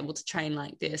world is able to train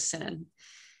like this. And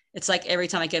it's like every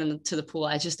time I get into the pool,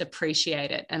 I just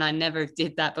appreciate it. And I never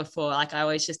did that before. Like I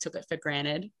always just took it for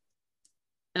granted.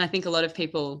 And I think a lot of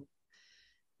people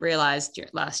realized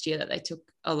last year that they took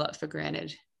a lot for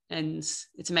granted. And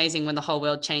it's amazing when the whole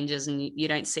world changes and you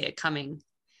don't see it coming.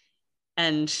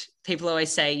 And people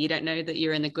always say, you don't know that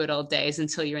you're in the good old days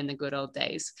until you're in the good old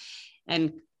days.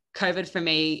 And COVID for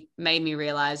me made me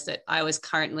realize that I was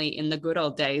currently in the good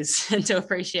old days and to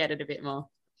appreciate it a bit more.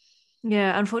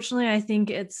 Yeah, unfortunately, I think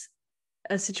it's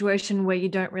a situation where you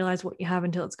don't realize what you have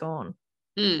until it's gone.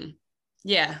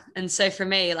 Yeah. And so for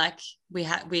me, like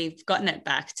we've gotten it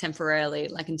back temporarily,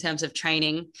 like in terms of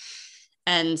training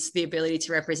and the ability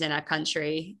to represent our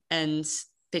country. And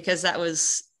because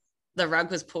the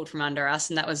rug was pulled from under us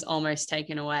and that was almost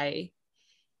taken away,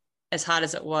 as hard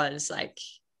as it was, like,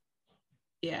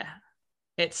 yeah,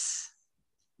 it's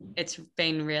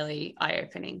been really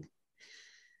eye-opening.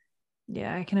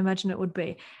 Yeah, I can imagine it would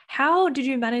be. How did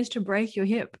you manage to break your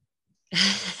hip?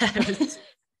 It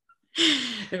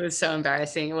was so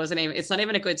embarrassing. It's not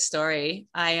even a good story.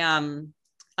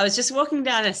 I was just walking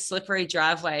down a slippery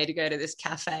driveway to go to this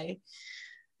cafe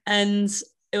and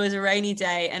it was a rainy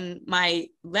day and my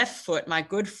left foot, my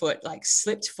good foot, like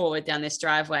slipped forward down this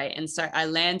driveway. And so I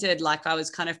landed like I was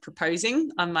kind of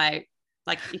proposing on my,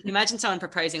 like, if you imagine someone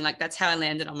proposing, like that's how I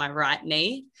landed on my right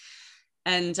knee.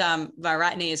 And my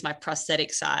right knee is my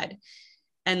prosthetic side.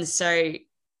 And so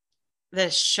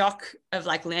the shock of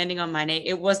like landing on my knee,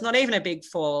 it was not even a big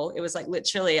fall. It was like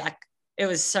literally like, it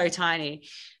was so tiny.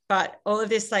 But all of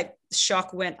this like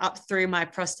shock went up through my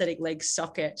prosthetic leg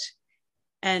socket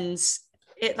and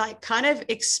it like kind of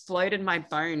exploded my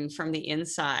bone from the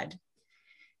inside.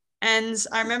 And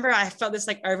I remember I felt this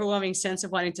like overwhelming sense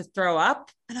of wanting to throw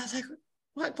up. And I was like,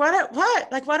 what?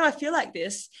 Like, why do I feel like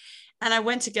this? And I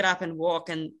went to get up and walk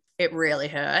and it really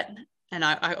hurt. And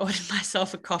I ordered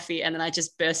myself a coffee and then I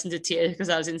just burst into tears because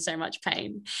I was in so much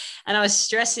pain. And I was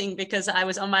stressing because I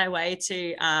was on my way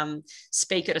to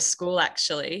speak at a school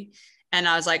actually. And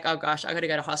I was like, oh gosh, I got to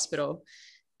go to hospital.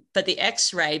 But the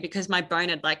x-ray, because my bone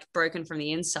had like broken from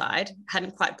the inside,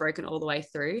 hadn't quite broken all the way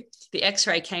through, the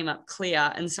x-ray came up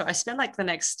clear. And so I spent like the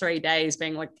next 3 days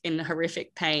being like in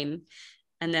horrific pain.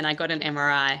 And then I got an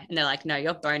MRI and they're like, no,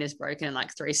 your bone is broken in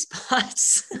like 3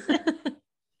 spots.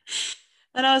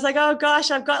 And I was like, oh gosh,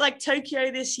 I've got like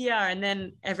Tokyo this year. And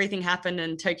then everything happened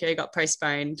and Tokyo got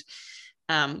postponed,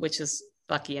 which was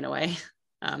lucky in a way.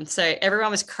 So everyone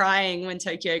was crying when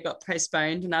Tokyo got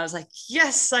postponed. And I was like,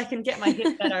 yes, I can get my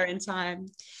hip better in time.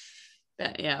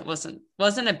 But yeah, it wasn't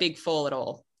a big fall at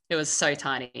all. It was so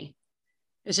tiny.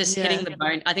 It was just hitting the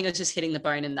bone. I think it was just hitting the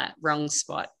bone in that wrong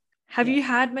spot. Have you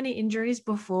had many injuries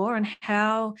before? And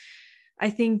how, I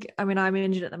mean, I'm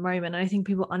injured at the moment. And I think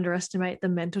people underestimate the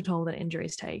mental toll that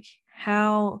injuries take.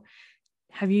 How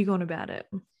have you gone about it?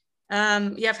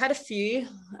 Yeah, I've had a few.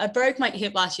 I broke my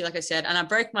hip last year, like I said, and I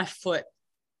broke my foot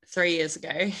 3 years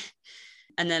ago.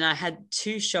 And then I had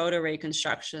 2 shoulder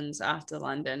reconstructions after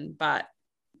London. But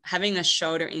having a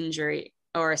shoulder injury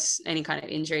or any kind of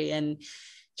injury and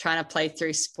trying to play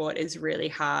through sport is really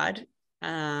hard.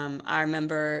 I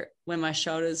remember when my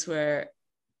shoulders were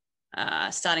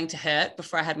starting to hurt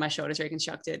before I had my shoulders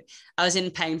reconstructed. I was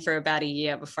in pain for about a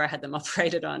year before I had them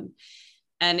operated on.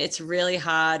 And it's really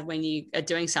hard when you are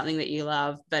doing something that you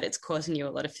love, but it's causing you a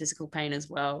lot of physical pain as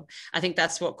well. I think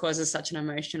that's what causes such an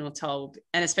emotional toll.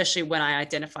 And especially when I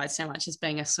identified so much as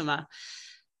being a swimmer.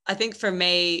 I think for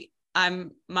me,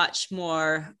 I'm much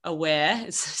more aware,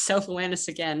 it's self-awareness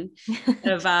again,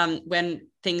 of when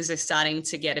things are starting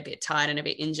to get a bit tired and a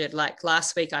bit injured. Like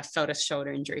last week, I felt a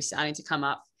shoulder injury starting to come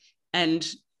up. And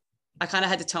I kind of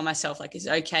had to tell myself, like, it's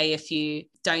okay if you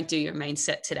don't do your main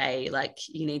set today. Like,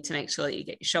 you need to make sure that you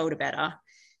get your shoulder better,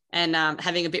 and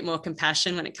having a bit more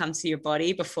compassion when it comes to your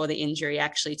body before the injury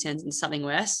actually turns into something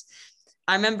worse.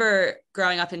 I remember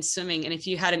growing up in swimming, and if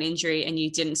you had an injury and you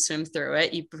didn't swim through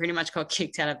it, you pretty much got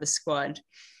kicked out of the squad.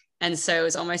 And so it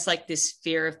was almost like this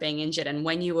fear of being injured. And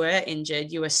when you were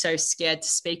injured, you were so scared to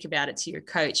speak about it to your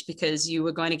coach because you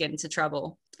were going to get into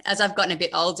trouble. As I've gotten a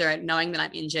bit older and knowing that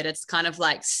I'm injured, it's kind of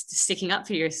like sticking up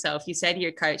for yourself. You say to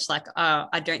your coach, like, oh,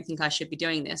 I don't think I should be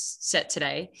doing this set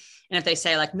today. And if they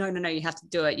say like, no, you have to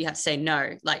do it, you have to say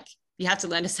no. Like, you have to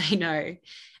learn to say no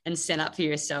and stand up for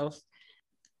yourself.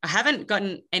 I haven't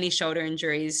gotten any shoulder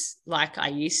injuries like I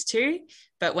used to,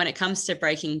 but when it comes to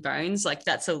breaking bones, like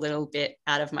that's a little bit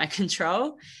out of my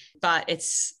control. But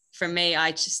it's, for me,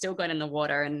 I just still got in the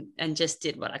water and just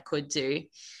did what I could do.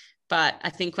 But I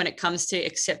think when it comes to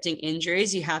accepting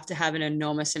injuries, you have to have an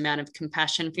enormous amount of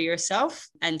compassion for yourself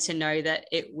and to know that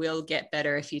it will get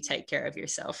better if you take care of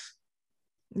yourself.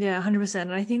 Yeah, 100%.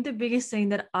 And I think the biggest thing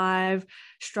that I've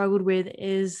struggled with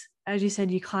is, as you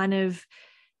said,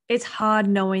 it's hard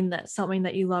knowing that something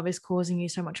that you love is causing you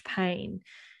so much pain,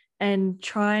 and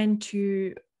trying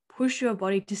to push your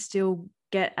body to still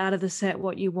get out of the set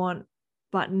what you want,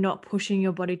 but not pushing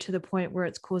your body to the point where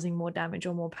it's causing more damage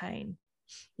or more pain.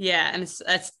 Yeah, and it's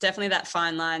definitely that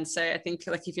fine line. So I think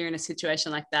like if you're in a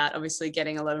situation like that, obviously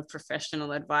getting a lot of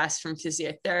professional advice from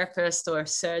physiotherapists or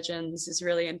surgeons is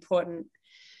really important.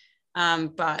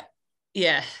 But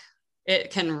yeah,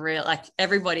 it can really, like,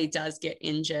 everybody does get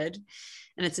injured.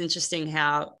 And it's interesting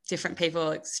how different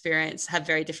people have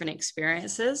very different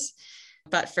experiences.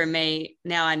 But for me,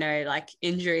 now I know like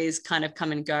injuries kind of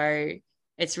come and go.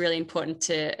 It's really important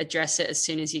to address it as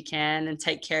soon as you can and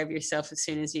take care of yourself as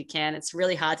soon as you can. It's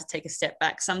really hard to take a step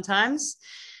back sometimes,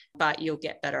 but you'll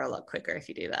get better a lot quicker if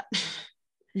you do that.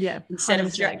 Yeah, Instead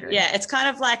of it's kind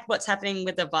of like what's happening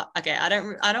with I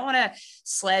don't want to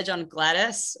sledge on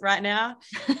Gladys right now,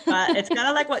 but it's kind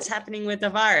of like what's happening with the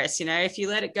virus. You know, if you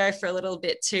let it go for a little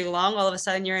bit too long, all of a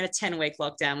sudden you're in a 10-week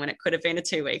lockdown when it could have been a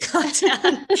 2-week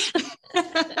lockdown.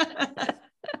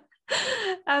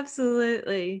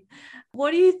 Absolutely.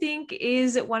 What do you think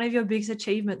is one of your biggest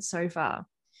achievements so far?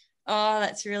 Oh,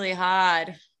 that's really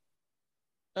hard.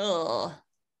 Oh,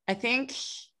 I think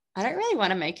I don't really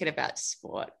want to make it about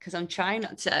sport because I'm trying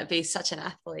not to be such an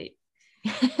athlete.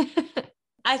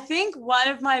 I think one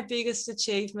of my biggest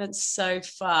achievements so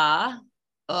far,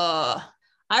 I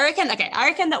reckon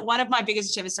that one of my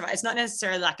biggest achievements so far, it's not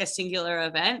necessarily like a singular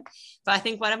event, but I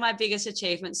think one of my biggest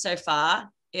achievements so far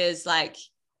is like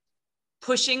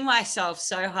pushing myself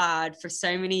so hard for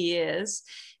so many years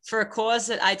for a cause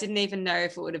that I didn't even know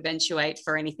if it would eventuate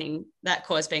for anything, that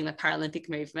cause being the Paralympic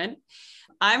movement.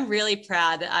 I'm really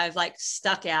proud that I've like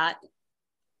stuck out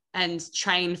and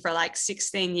trained for like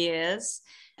 16 years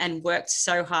and worked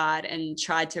so hard and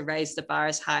tried to raise the bar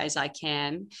as high as I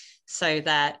can so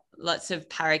that lots of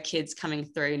para kids coming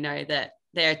through know that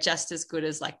they're just as good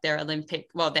as like their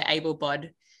they're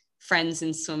able-bodied friends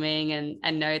in swimming,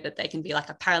 and know that they can be like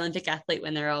a Paralympic athlete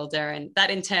when they're older, and that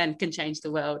in turn can change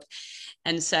the world.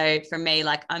 And so for me,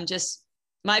 like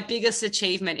my biggest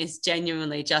achievement is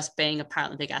genuinely just being a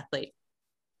Paralympic athlete.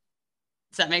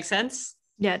 Does that make sense?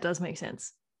 Yeah, it does make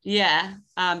sense. Yeah,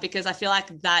 because I feel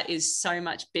like that is so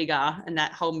much bigger, and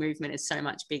that whole movement is so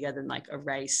much bigger than like a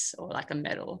race or like a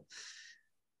medal,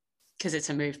 because it's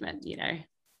a movement, you know.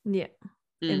 Yeah,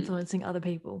 influencing other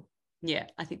people. Yeah,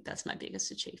 I think that's my biggest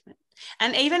achievement.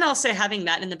 And even also having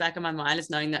that in the back of my mind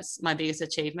is knowing that's my biggest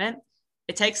achievement.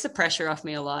 It takes the pressure off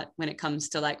me a lot when it comes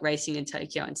to like racing in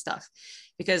Tokyo and stuff,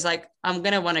 because like I'm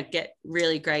going to want to get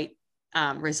really great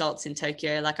results in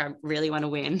Tokyo. Like I really want to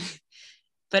win.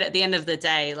 But at the end of the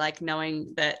day, like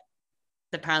knowing that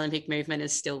the Paralympic movement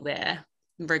is still there,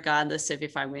 regardless of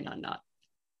if I win or not.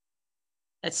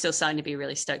 it's still something to be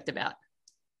really stoked about.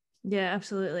 Yeah,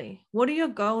 absolutely. What are your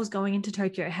goals going into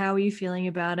Tokyo? How are you feeling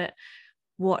about it?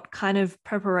 What kind of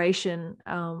preparation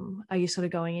are you sort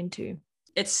of going into?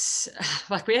 It's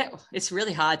like it's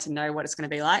really hard to know what it's going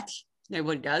to be like.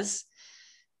 Nobody does.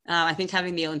 I think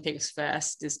having the Olympics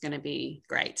first is going to be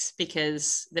great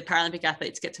because the Paralympic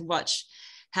athletes get to watch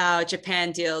how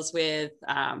Japan deals with,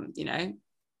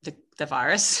 the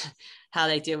virus, how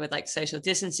they deal with like social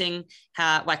distancing,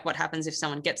 how like what happens if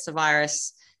someone gets the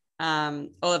virus. All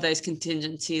of those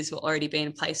contingencies will already be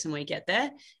in place when we get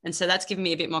there. And so that's given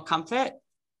me a bit more comfort.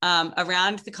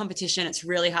 Around the competition, it's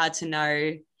really hard to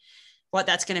know what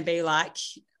that's going to be like.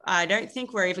 I don't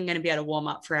think we're even going to be able to warm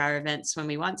up for our events when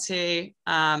we want to.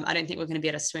 I don't think we're going to be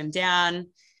able to swim down.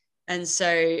 And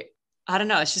so I don't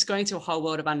know, it's just going to a whole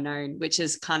world of unknown, which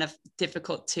is kind of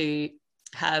difficult to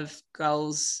have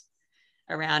goals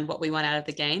around what we want out of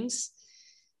the games.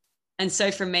 And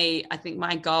so for me, I think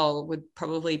my goal would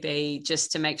probably be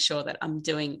just to make sure that I'm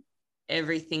doing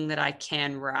everything that I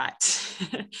can right.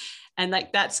 And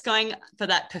like that's going for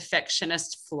that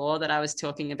perfectionist flaw that I was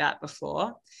talking about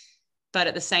before. But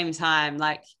at the same time,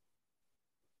 like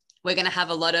we're going to have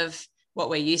a lot of what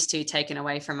we're used to taken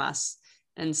away from us.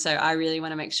 And so I really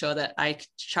want to make sure that I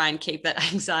try and keep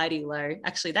that anxiety low.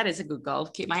 Actually, that is a good goal,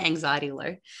 keep my anxiety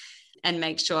low and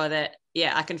make sure that,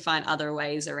 yeah, I can find other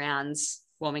ways around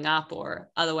warming up or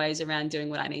other ways around doing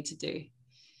what I need to do.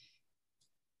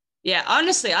 Yeah,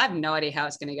 honestly, I have no idea how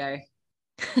it's going to go,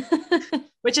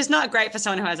 which is not great for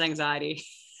someone who has anxiety.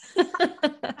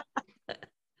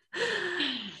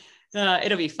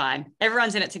 It'll be fine.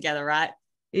 Everyone's in it together, right?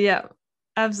 Yeah,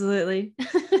 absolutely.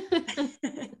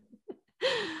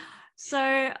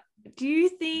 So, do you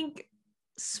think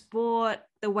sport,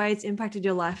 the way it's impacted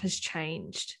your life, has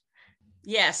changed?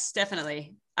 Yes,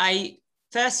 definitely.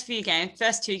 First two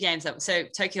games, so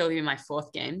Tokyo will be my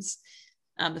fourth games.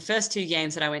 The first two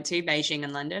games that I went to, Beijing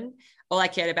and London, all I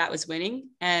cared about was winning.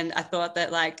 And I thought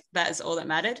that like that is all that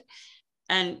mattered.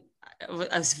 And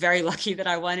I was very lucky that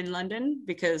I won in London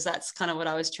because that's kind of what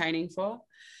I was training for.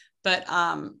 But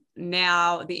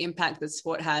now the impact that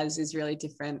sport has is really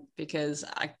different because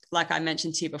like I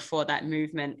mentioned to you before, that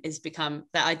movement is become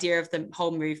the idea of the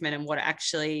whole movement and what it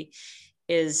actually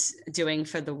is doing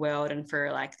for the world and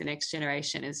for like the next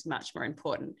generation is much more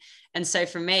important. And so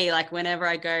for me, like whenever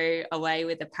I go away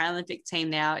with the Paralympic team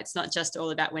now, it's not just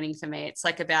all about winning for me. It's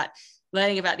like about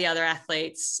learning about the other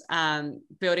athletes,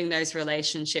 building those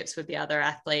relationships with the other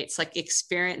athletes, like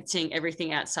experiencing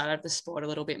everything outside of the sport a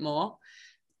little bit more.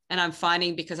 And I'm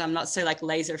finding because I'm not so like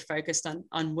laser focused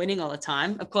on winning all the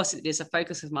time. Of course, it is a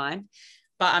focus of mine,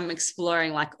 but I'm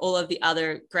exploring like all of the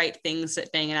other great things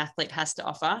that being an athlete has to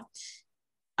offer.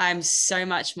 I'm so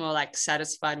much more like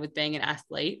satisfied with being an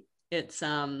athlete. It's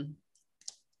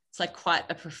like quite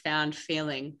a profound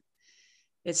feeling.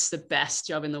 It's the best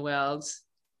job in the world.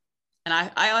 And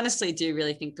I honestly do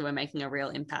really think that we're making a real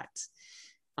impact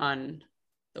on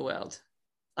the world.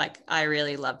 Like I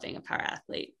really love being a para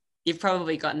athlete. You've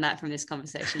probably gotten that from this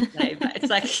conversation today, but it's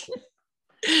like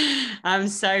I'm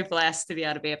so blessed to be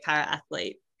able to be a para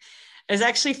athlete. It was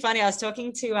actually funny. I was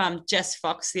talking to Jess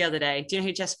Fox the other day. Do you know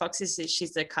who Jess Fox is?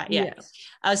 She's the yeah.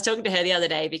 I was talking to her the other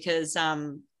day because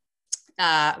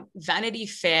Vanity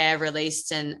Fair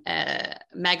released a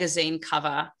magazine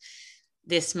cover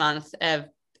this month of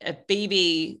a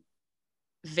BB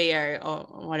Vio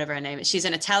or whatever her name is. She's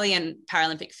an Italian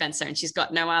Paralympic fencer and she's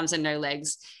got no arms and no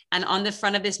legs. And on the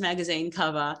front of this magazine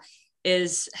cover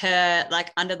is her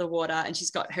like under the water and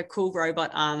she's got her cool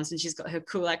robot arms and she's got her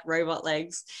cool like robot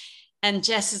legs. And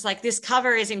Jess is like, this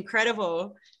cover is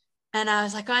incredible. And I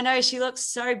was like, I know, she looks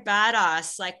so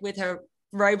badass, like with her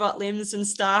robot limbs and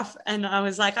stuff. And I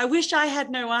was like, I wish I had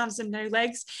no arms and no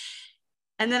legs.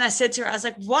 And then I said to her, I was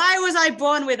like, why was I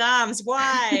born with arms?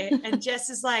 Why? And Jess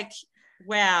is like,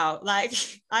 wow, like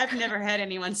I've never heard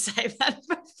anyone say that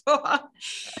before.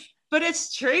 But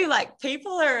it's true. Like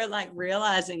people are like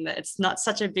realizing that it's not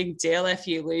such a big deal if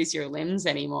you lose your limbs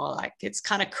anymore. Like it's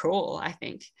kind of cool, I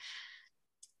think.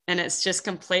 And it's just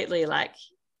completely like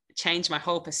changed my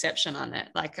whole perception on it.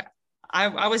 Like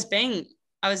I was being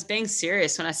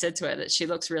serious when I said to her that she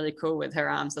looks really cool with her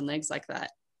arms and legs like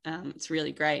that. It's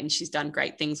really great. And she's done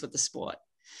great things with the sport.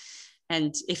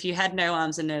 And if you had no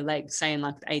arms and no legs, say in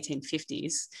like the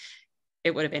 1850s,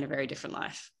 it would have been a very different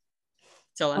life.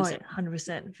 That's all I'm saying.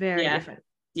 100%. Very different.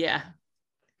 Yeah.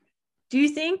 Do you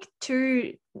think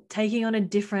too, taking on a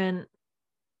different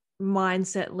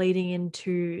mindset leading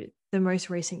into the most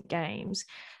recent games,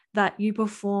 that you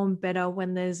perform better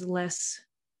when there's less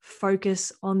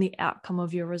focus on the outcome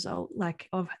of your result, like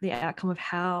of the outcome of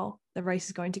how the race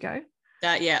is going to go?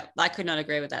 That, yeah, I could not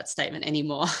agree with that statement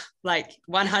anymore. Like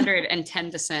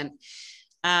 110%.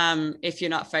 If you're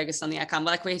not focused on the outcome,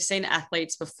 like we've seen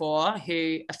athletes before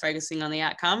who are focusing on the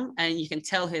outcome, and you can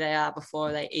tell who they are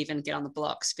before they even get on the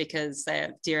blocks because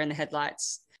they're deer in the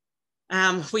headlights.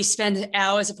 We spend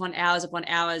hours upon hours upon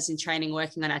hours in training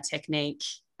working on our technique.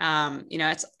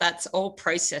 That's all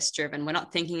process driven. We're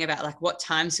not thinking about like what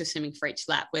times we're swimming for each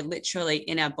lap. We're literally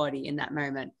in our body in that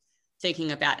moment,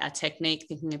 thinking about our technique,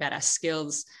 thinking about our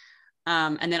skills.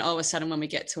 And then all of a sudden when we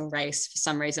get to a race, for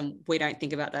some reason, we don't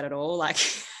think about that at all. Like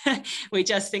we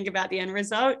just think about the end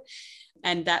result.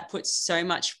 And that puts so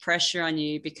much pressure on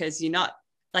you because you're not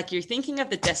like, you're thinking of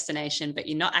the destination, but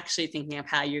you're not actually thinking of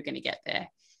how you're going to get there.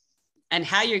 And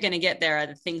how you're going to get there are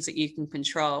the things that you can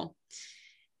control.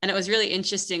 And it was really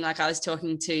interesting. Like I was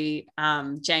talking to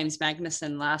James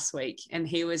Magnuson last week, and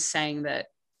he was saying that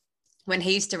when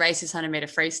he used to race his 100-meter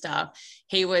freestyle,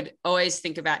 he would always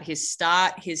think about his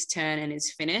start, his turn, and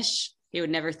his finish. He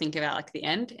would never think about like the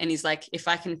end. And he's like, if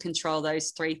I can control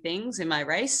those three things in my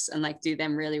race and like do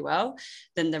them really well,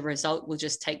 then the result will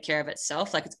just take care of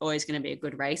itself. Like it's always going to be a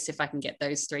good race if I can get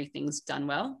those three things done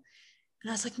well.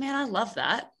 And I was like, man, I love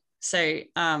that. So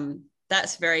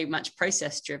that's very much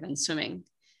process driven swimming.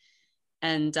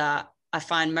 And I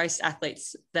find most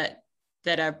athletes that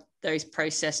are those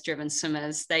process driven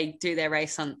swimmers, they do their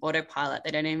race on autopilot.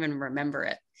 They don't even remember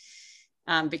it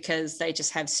because they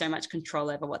just have so much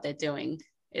control over what they're doing.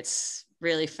 It's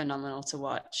really phenomenal to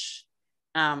watch.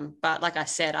 But like I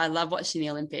said, I love watching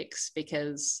the Olympics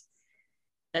because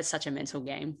that's such a mental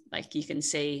game. Like you can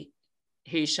see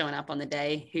who's showing up on the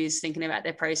day, who's thinking about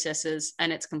their processes,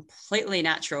 and it's completely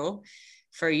natural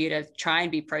for you to try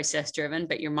and be process driven,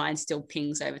 but your mind still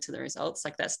pings over to the results.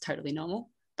 Like that's totally normal.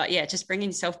 But yeah, just bringing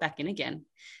yourself back in again. And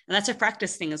that's a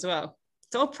practice thing as well.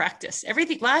 It's all practice.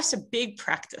 Everything, life's a big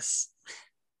practice.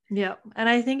 Yeah. And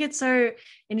I think it's so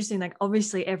interesting. Like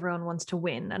obviously everyone wants to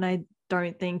win. And I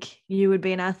don't think you would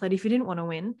be an athlete if you didn't want to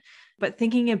win. But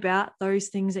thinking about those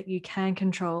things that you can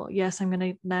control. Yes, I'm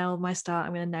going to nail my start.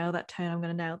 I'm going to nail that turn. I'm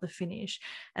going to nail the finish.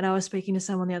 And I was speaking to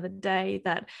someone the other day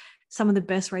that some of the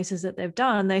best races that they've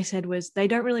done, they said was they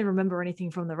don't really remember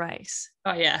anything from the race.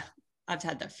 Oh yeah. I've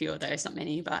had a few of those, not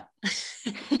many, but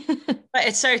but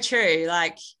it's so true.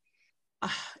 Like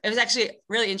it was actually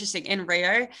really interesting. In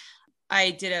Rio,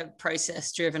 I did a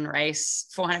process driven race,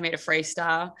 400-meter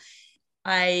freestyle.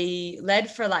 I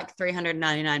led for like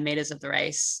 399 meters of the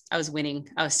race. I was winning.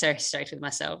 I was so stoked with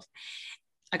myself.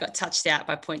 I got touched out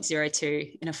by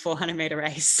 0.02 in a 400-meter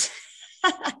race.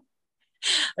 It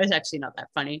was actually not that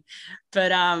funny,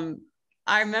 but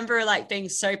I remember like being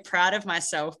so proud of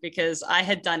myself because I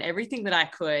had done everything that I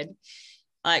could.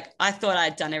 Like I thought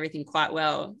I'd done everything quite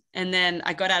well. And then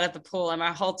I got out of the pool and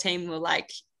my whole team were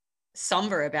like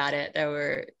somber about it. They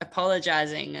were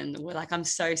apologizing and were like, I'm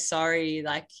so sorry.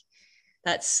 Like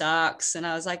that sucks. And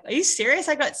I was like, are you serious?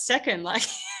 I got second. Like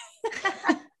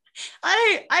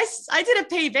I did a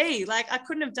PB. Like I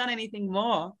couldn't have done anything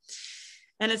more.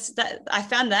 And it's that I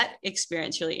found that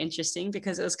experience really interesting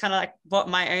because it was kind of like what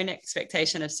my own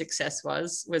expectation of success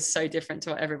was so different to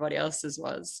what everybody else's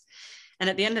was. And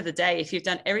at the end of the day, if you've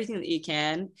done everything that you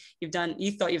can, you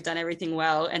thought you've done everything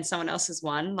well and someone else has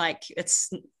won, like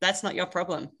that's not your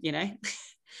problem, you know?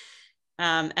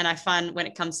 And I find when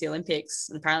it comes to the Olympics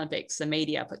and Paralympics, the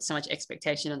media puts so much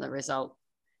expectation on the result.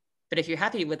 But if you're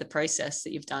happy with the process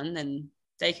that you've done, then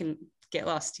they can get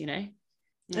lost, you know?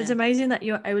 Yeah. It's amazing that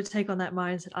you're able to take on that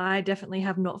mindset. I definitely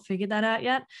have not figured that out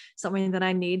yet. Something that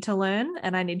I need to learn,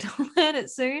 and I need to learn it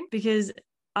soon because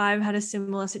I've had a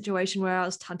similar situation where I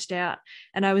was touched out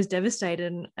and I was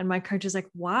devastated. And my coach is like,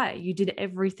 why? You did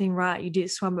everything right. You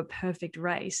did swim a perfect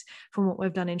race from what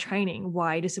we've done in training.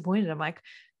 Why are you disappointed? I'm like,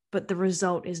 but the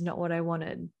result is not what I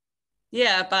wanted.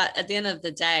 Yeah, but at the end of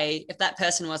the day, if that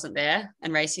person wasn't there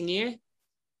and racing you,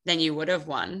 then you would have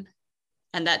won.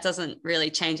 And that doesn't really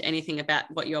change anything about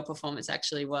what your performance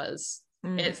actually was.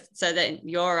 It's so that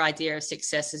your idea of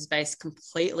success is based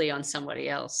completely on somebody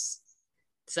else.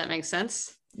 Does that make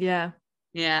sense? Yeah.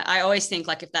 Yeah. I always think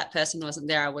like if that person wasn't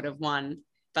there, I would have won.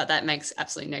 But that makes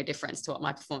absolutely no difference to what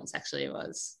my performance actually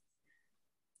was.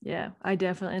 Yeah, I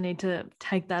definitely need to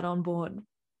take that on board.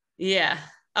 Yeah.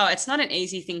 Oh, it's not an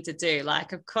easy thing to do.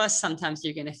 Like, of course, sometimes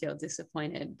you're going to feel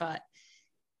disappointed, but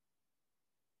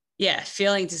yeah,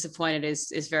 feeling disappointed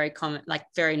is very common, like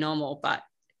very normal, but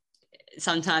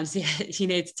sometimes you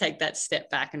need to take that step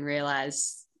back and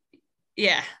realize,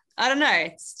 yeah, I don't know.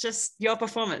 It's just your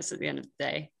performance at the end of the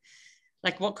day.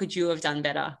 Like, what could you have done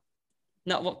better?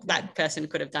 Not what that person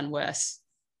could have done worse.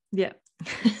 Yeah.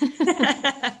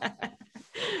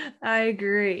 I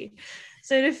agree.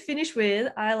 So to finish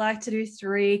with, I like to do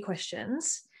 3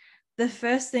 questions. The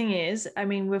first thing is, I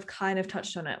mean, we've kind of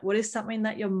touched on it. What is something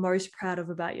that you're most proud of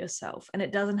about yourself? And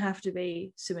it doesn't have to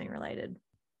be swimming related.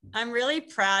 I'm really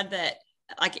proud that,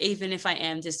 like, even if I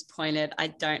am disappointed, I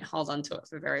don't hold on to it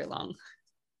for very long.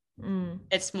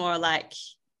 It's more like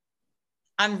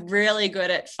I'm really good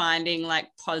at finding like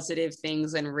positive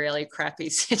things in really crappy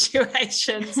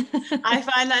situations. I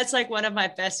find that's like one of my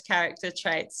best character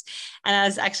traits. And I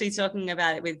was actually talking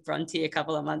about it with Bronte a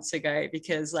couple of months ago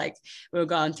because like we were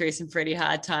going through some pretty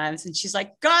hard times. And she's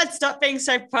like, God, stop being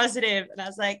so positive. And I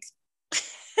was like,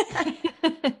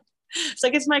 it's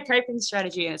like, it's my coping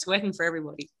strategy and it's working for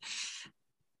everybody.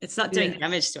 It's not doing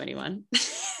damage to anyone.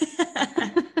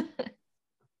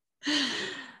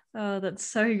 Oh, that's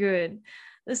so good.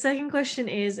 The second question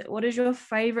is, what is your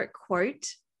favorite quote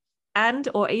and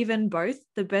or even both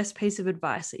the best piece of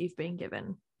advice that you've been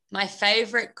given? My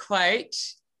favorite quote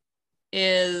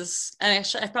is, and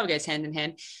actually it probably goes hand in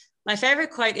hand. My favorite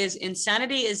quote is,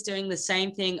 insanity is doing the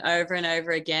same thing over and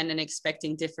over again and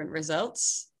expecting different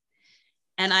results.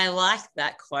 And I like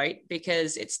that quote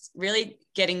because it's really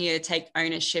getting you to take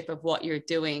ownership of what you're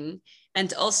doing and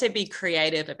to also be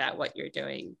creative about what you're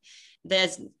doing.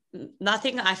 There's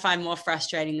nothing I find more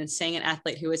frustrating than seeing an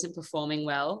athlete who isn't performing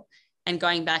well and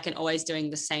going back and always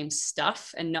doing the same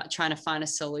stuff and not trying to find a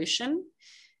solution.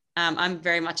 I'm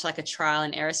very much like a trial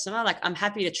and error swimmer. Like I'm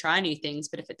happy to try new things,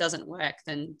 but if it doesn't work,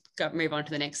 then move on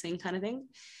to the next thing kind of thing.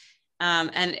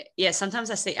 And yeah,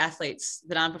 sometimes I see athletes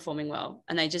that aren't performing well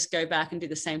and they just go back and do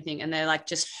the same thing and they like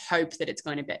just hope that it's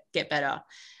going to get better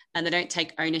and they don't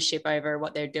take ownership over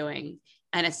what they're doing.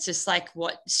 And it's just like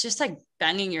it's just like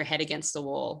banging your head against the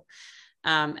wall.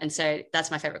 And so that's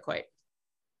my favorite quote.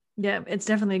 Yeah, it's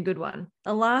definitely a good one.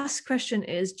 The last question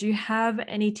is, do you have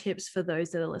any tips for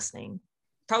those that are listening?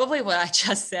 Probably what I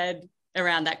just said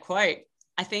around that quote.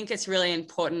 I think it's really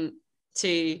important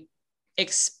to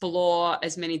explore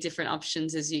as many different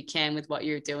options as you can with what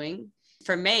you're doing.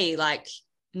 For me, like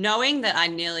knowing that I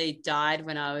nearly died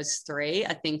when I was 3,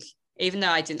 I think even though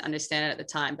I didn't understand it at the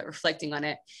time, but reflecting on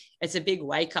it, it's a big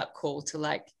wake up call to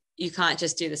like, you can't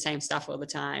just do the same stuff all the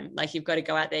time. Like you've got to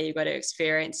go out there, you've got to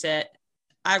experience it.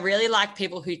 I really like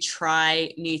people who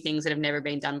try new things that have never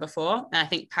been done before. And I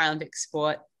think Paralympic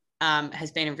sport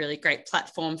has been a really great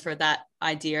platform for that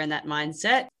idea and that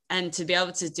mindset. And to be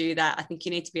able to do that, I think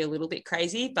you need to be a little bit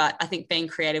crazy, but I think being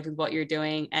creative with what you're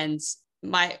doing. And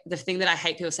the thing that I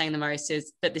hate people saying the most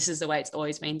is that this is the way it's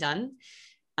always been done.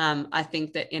 I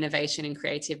think that innovation and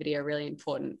creativity are really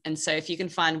important. And so if you can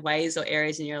find ways or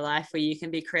areas in your life where you can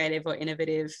be creative or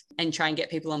innovative and try and get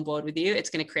people on board with you,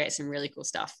 it's going to create some really cool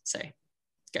stuff. So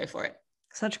go for it.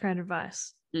 Such great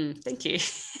advice. Thank you.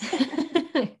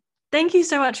 Thank you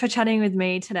so much for chatting with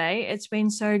me today. It's been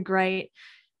so great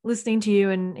listening to you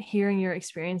and hearing your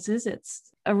experiences. It's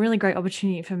a really great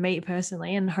opportunity for me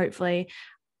personally, and hopefully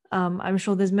I'm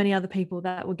sure there's many other people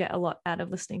that will get a lot out of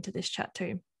listening to this chat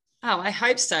too. Oh, I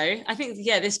hope so. I think,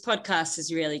 yeah, this podcast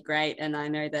is really great. And I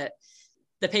know that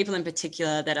the people in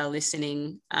particular that are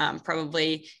listening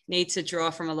probably need to draw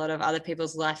from a lot of other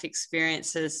people's life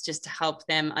experiences just to help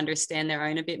them understand their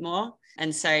own a bit more.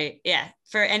 And so, yeah,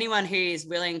 for anyone who is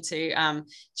willing to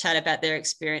chat about their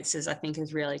experiences, I think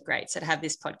is really great. So to have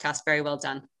this podcast, very well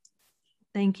done.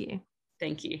 Thank you.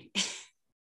 Thank you.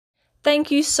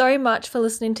 Thank you so much for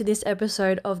listening to this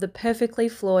episode of the Perfectly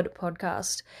Flawed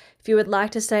podcast. If you would like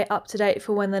to stay up to date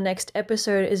for when the next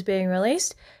episode is being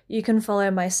released, you can follow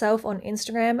myself on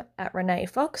Instagram at Renee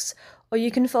Fox, or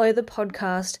you can follow the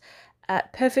podcast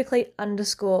at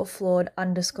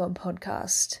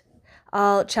perfectly_flawed_podcast.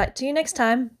 I'll chat to you next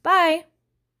time. Bye.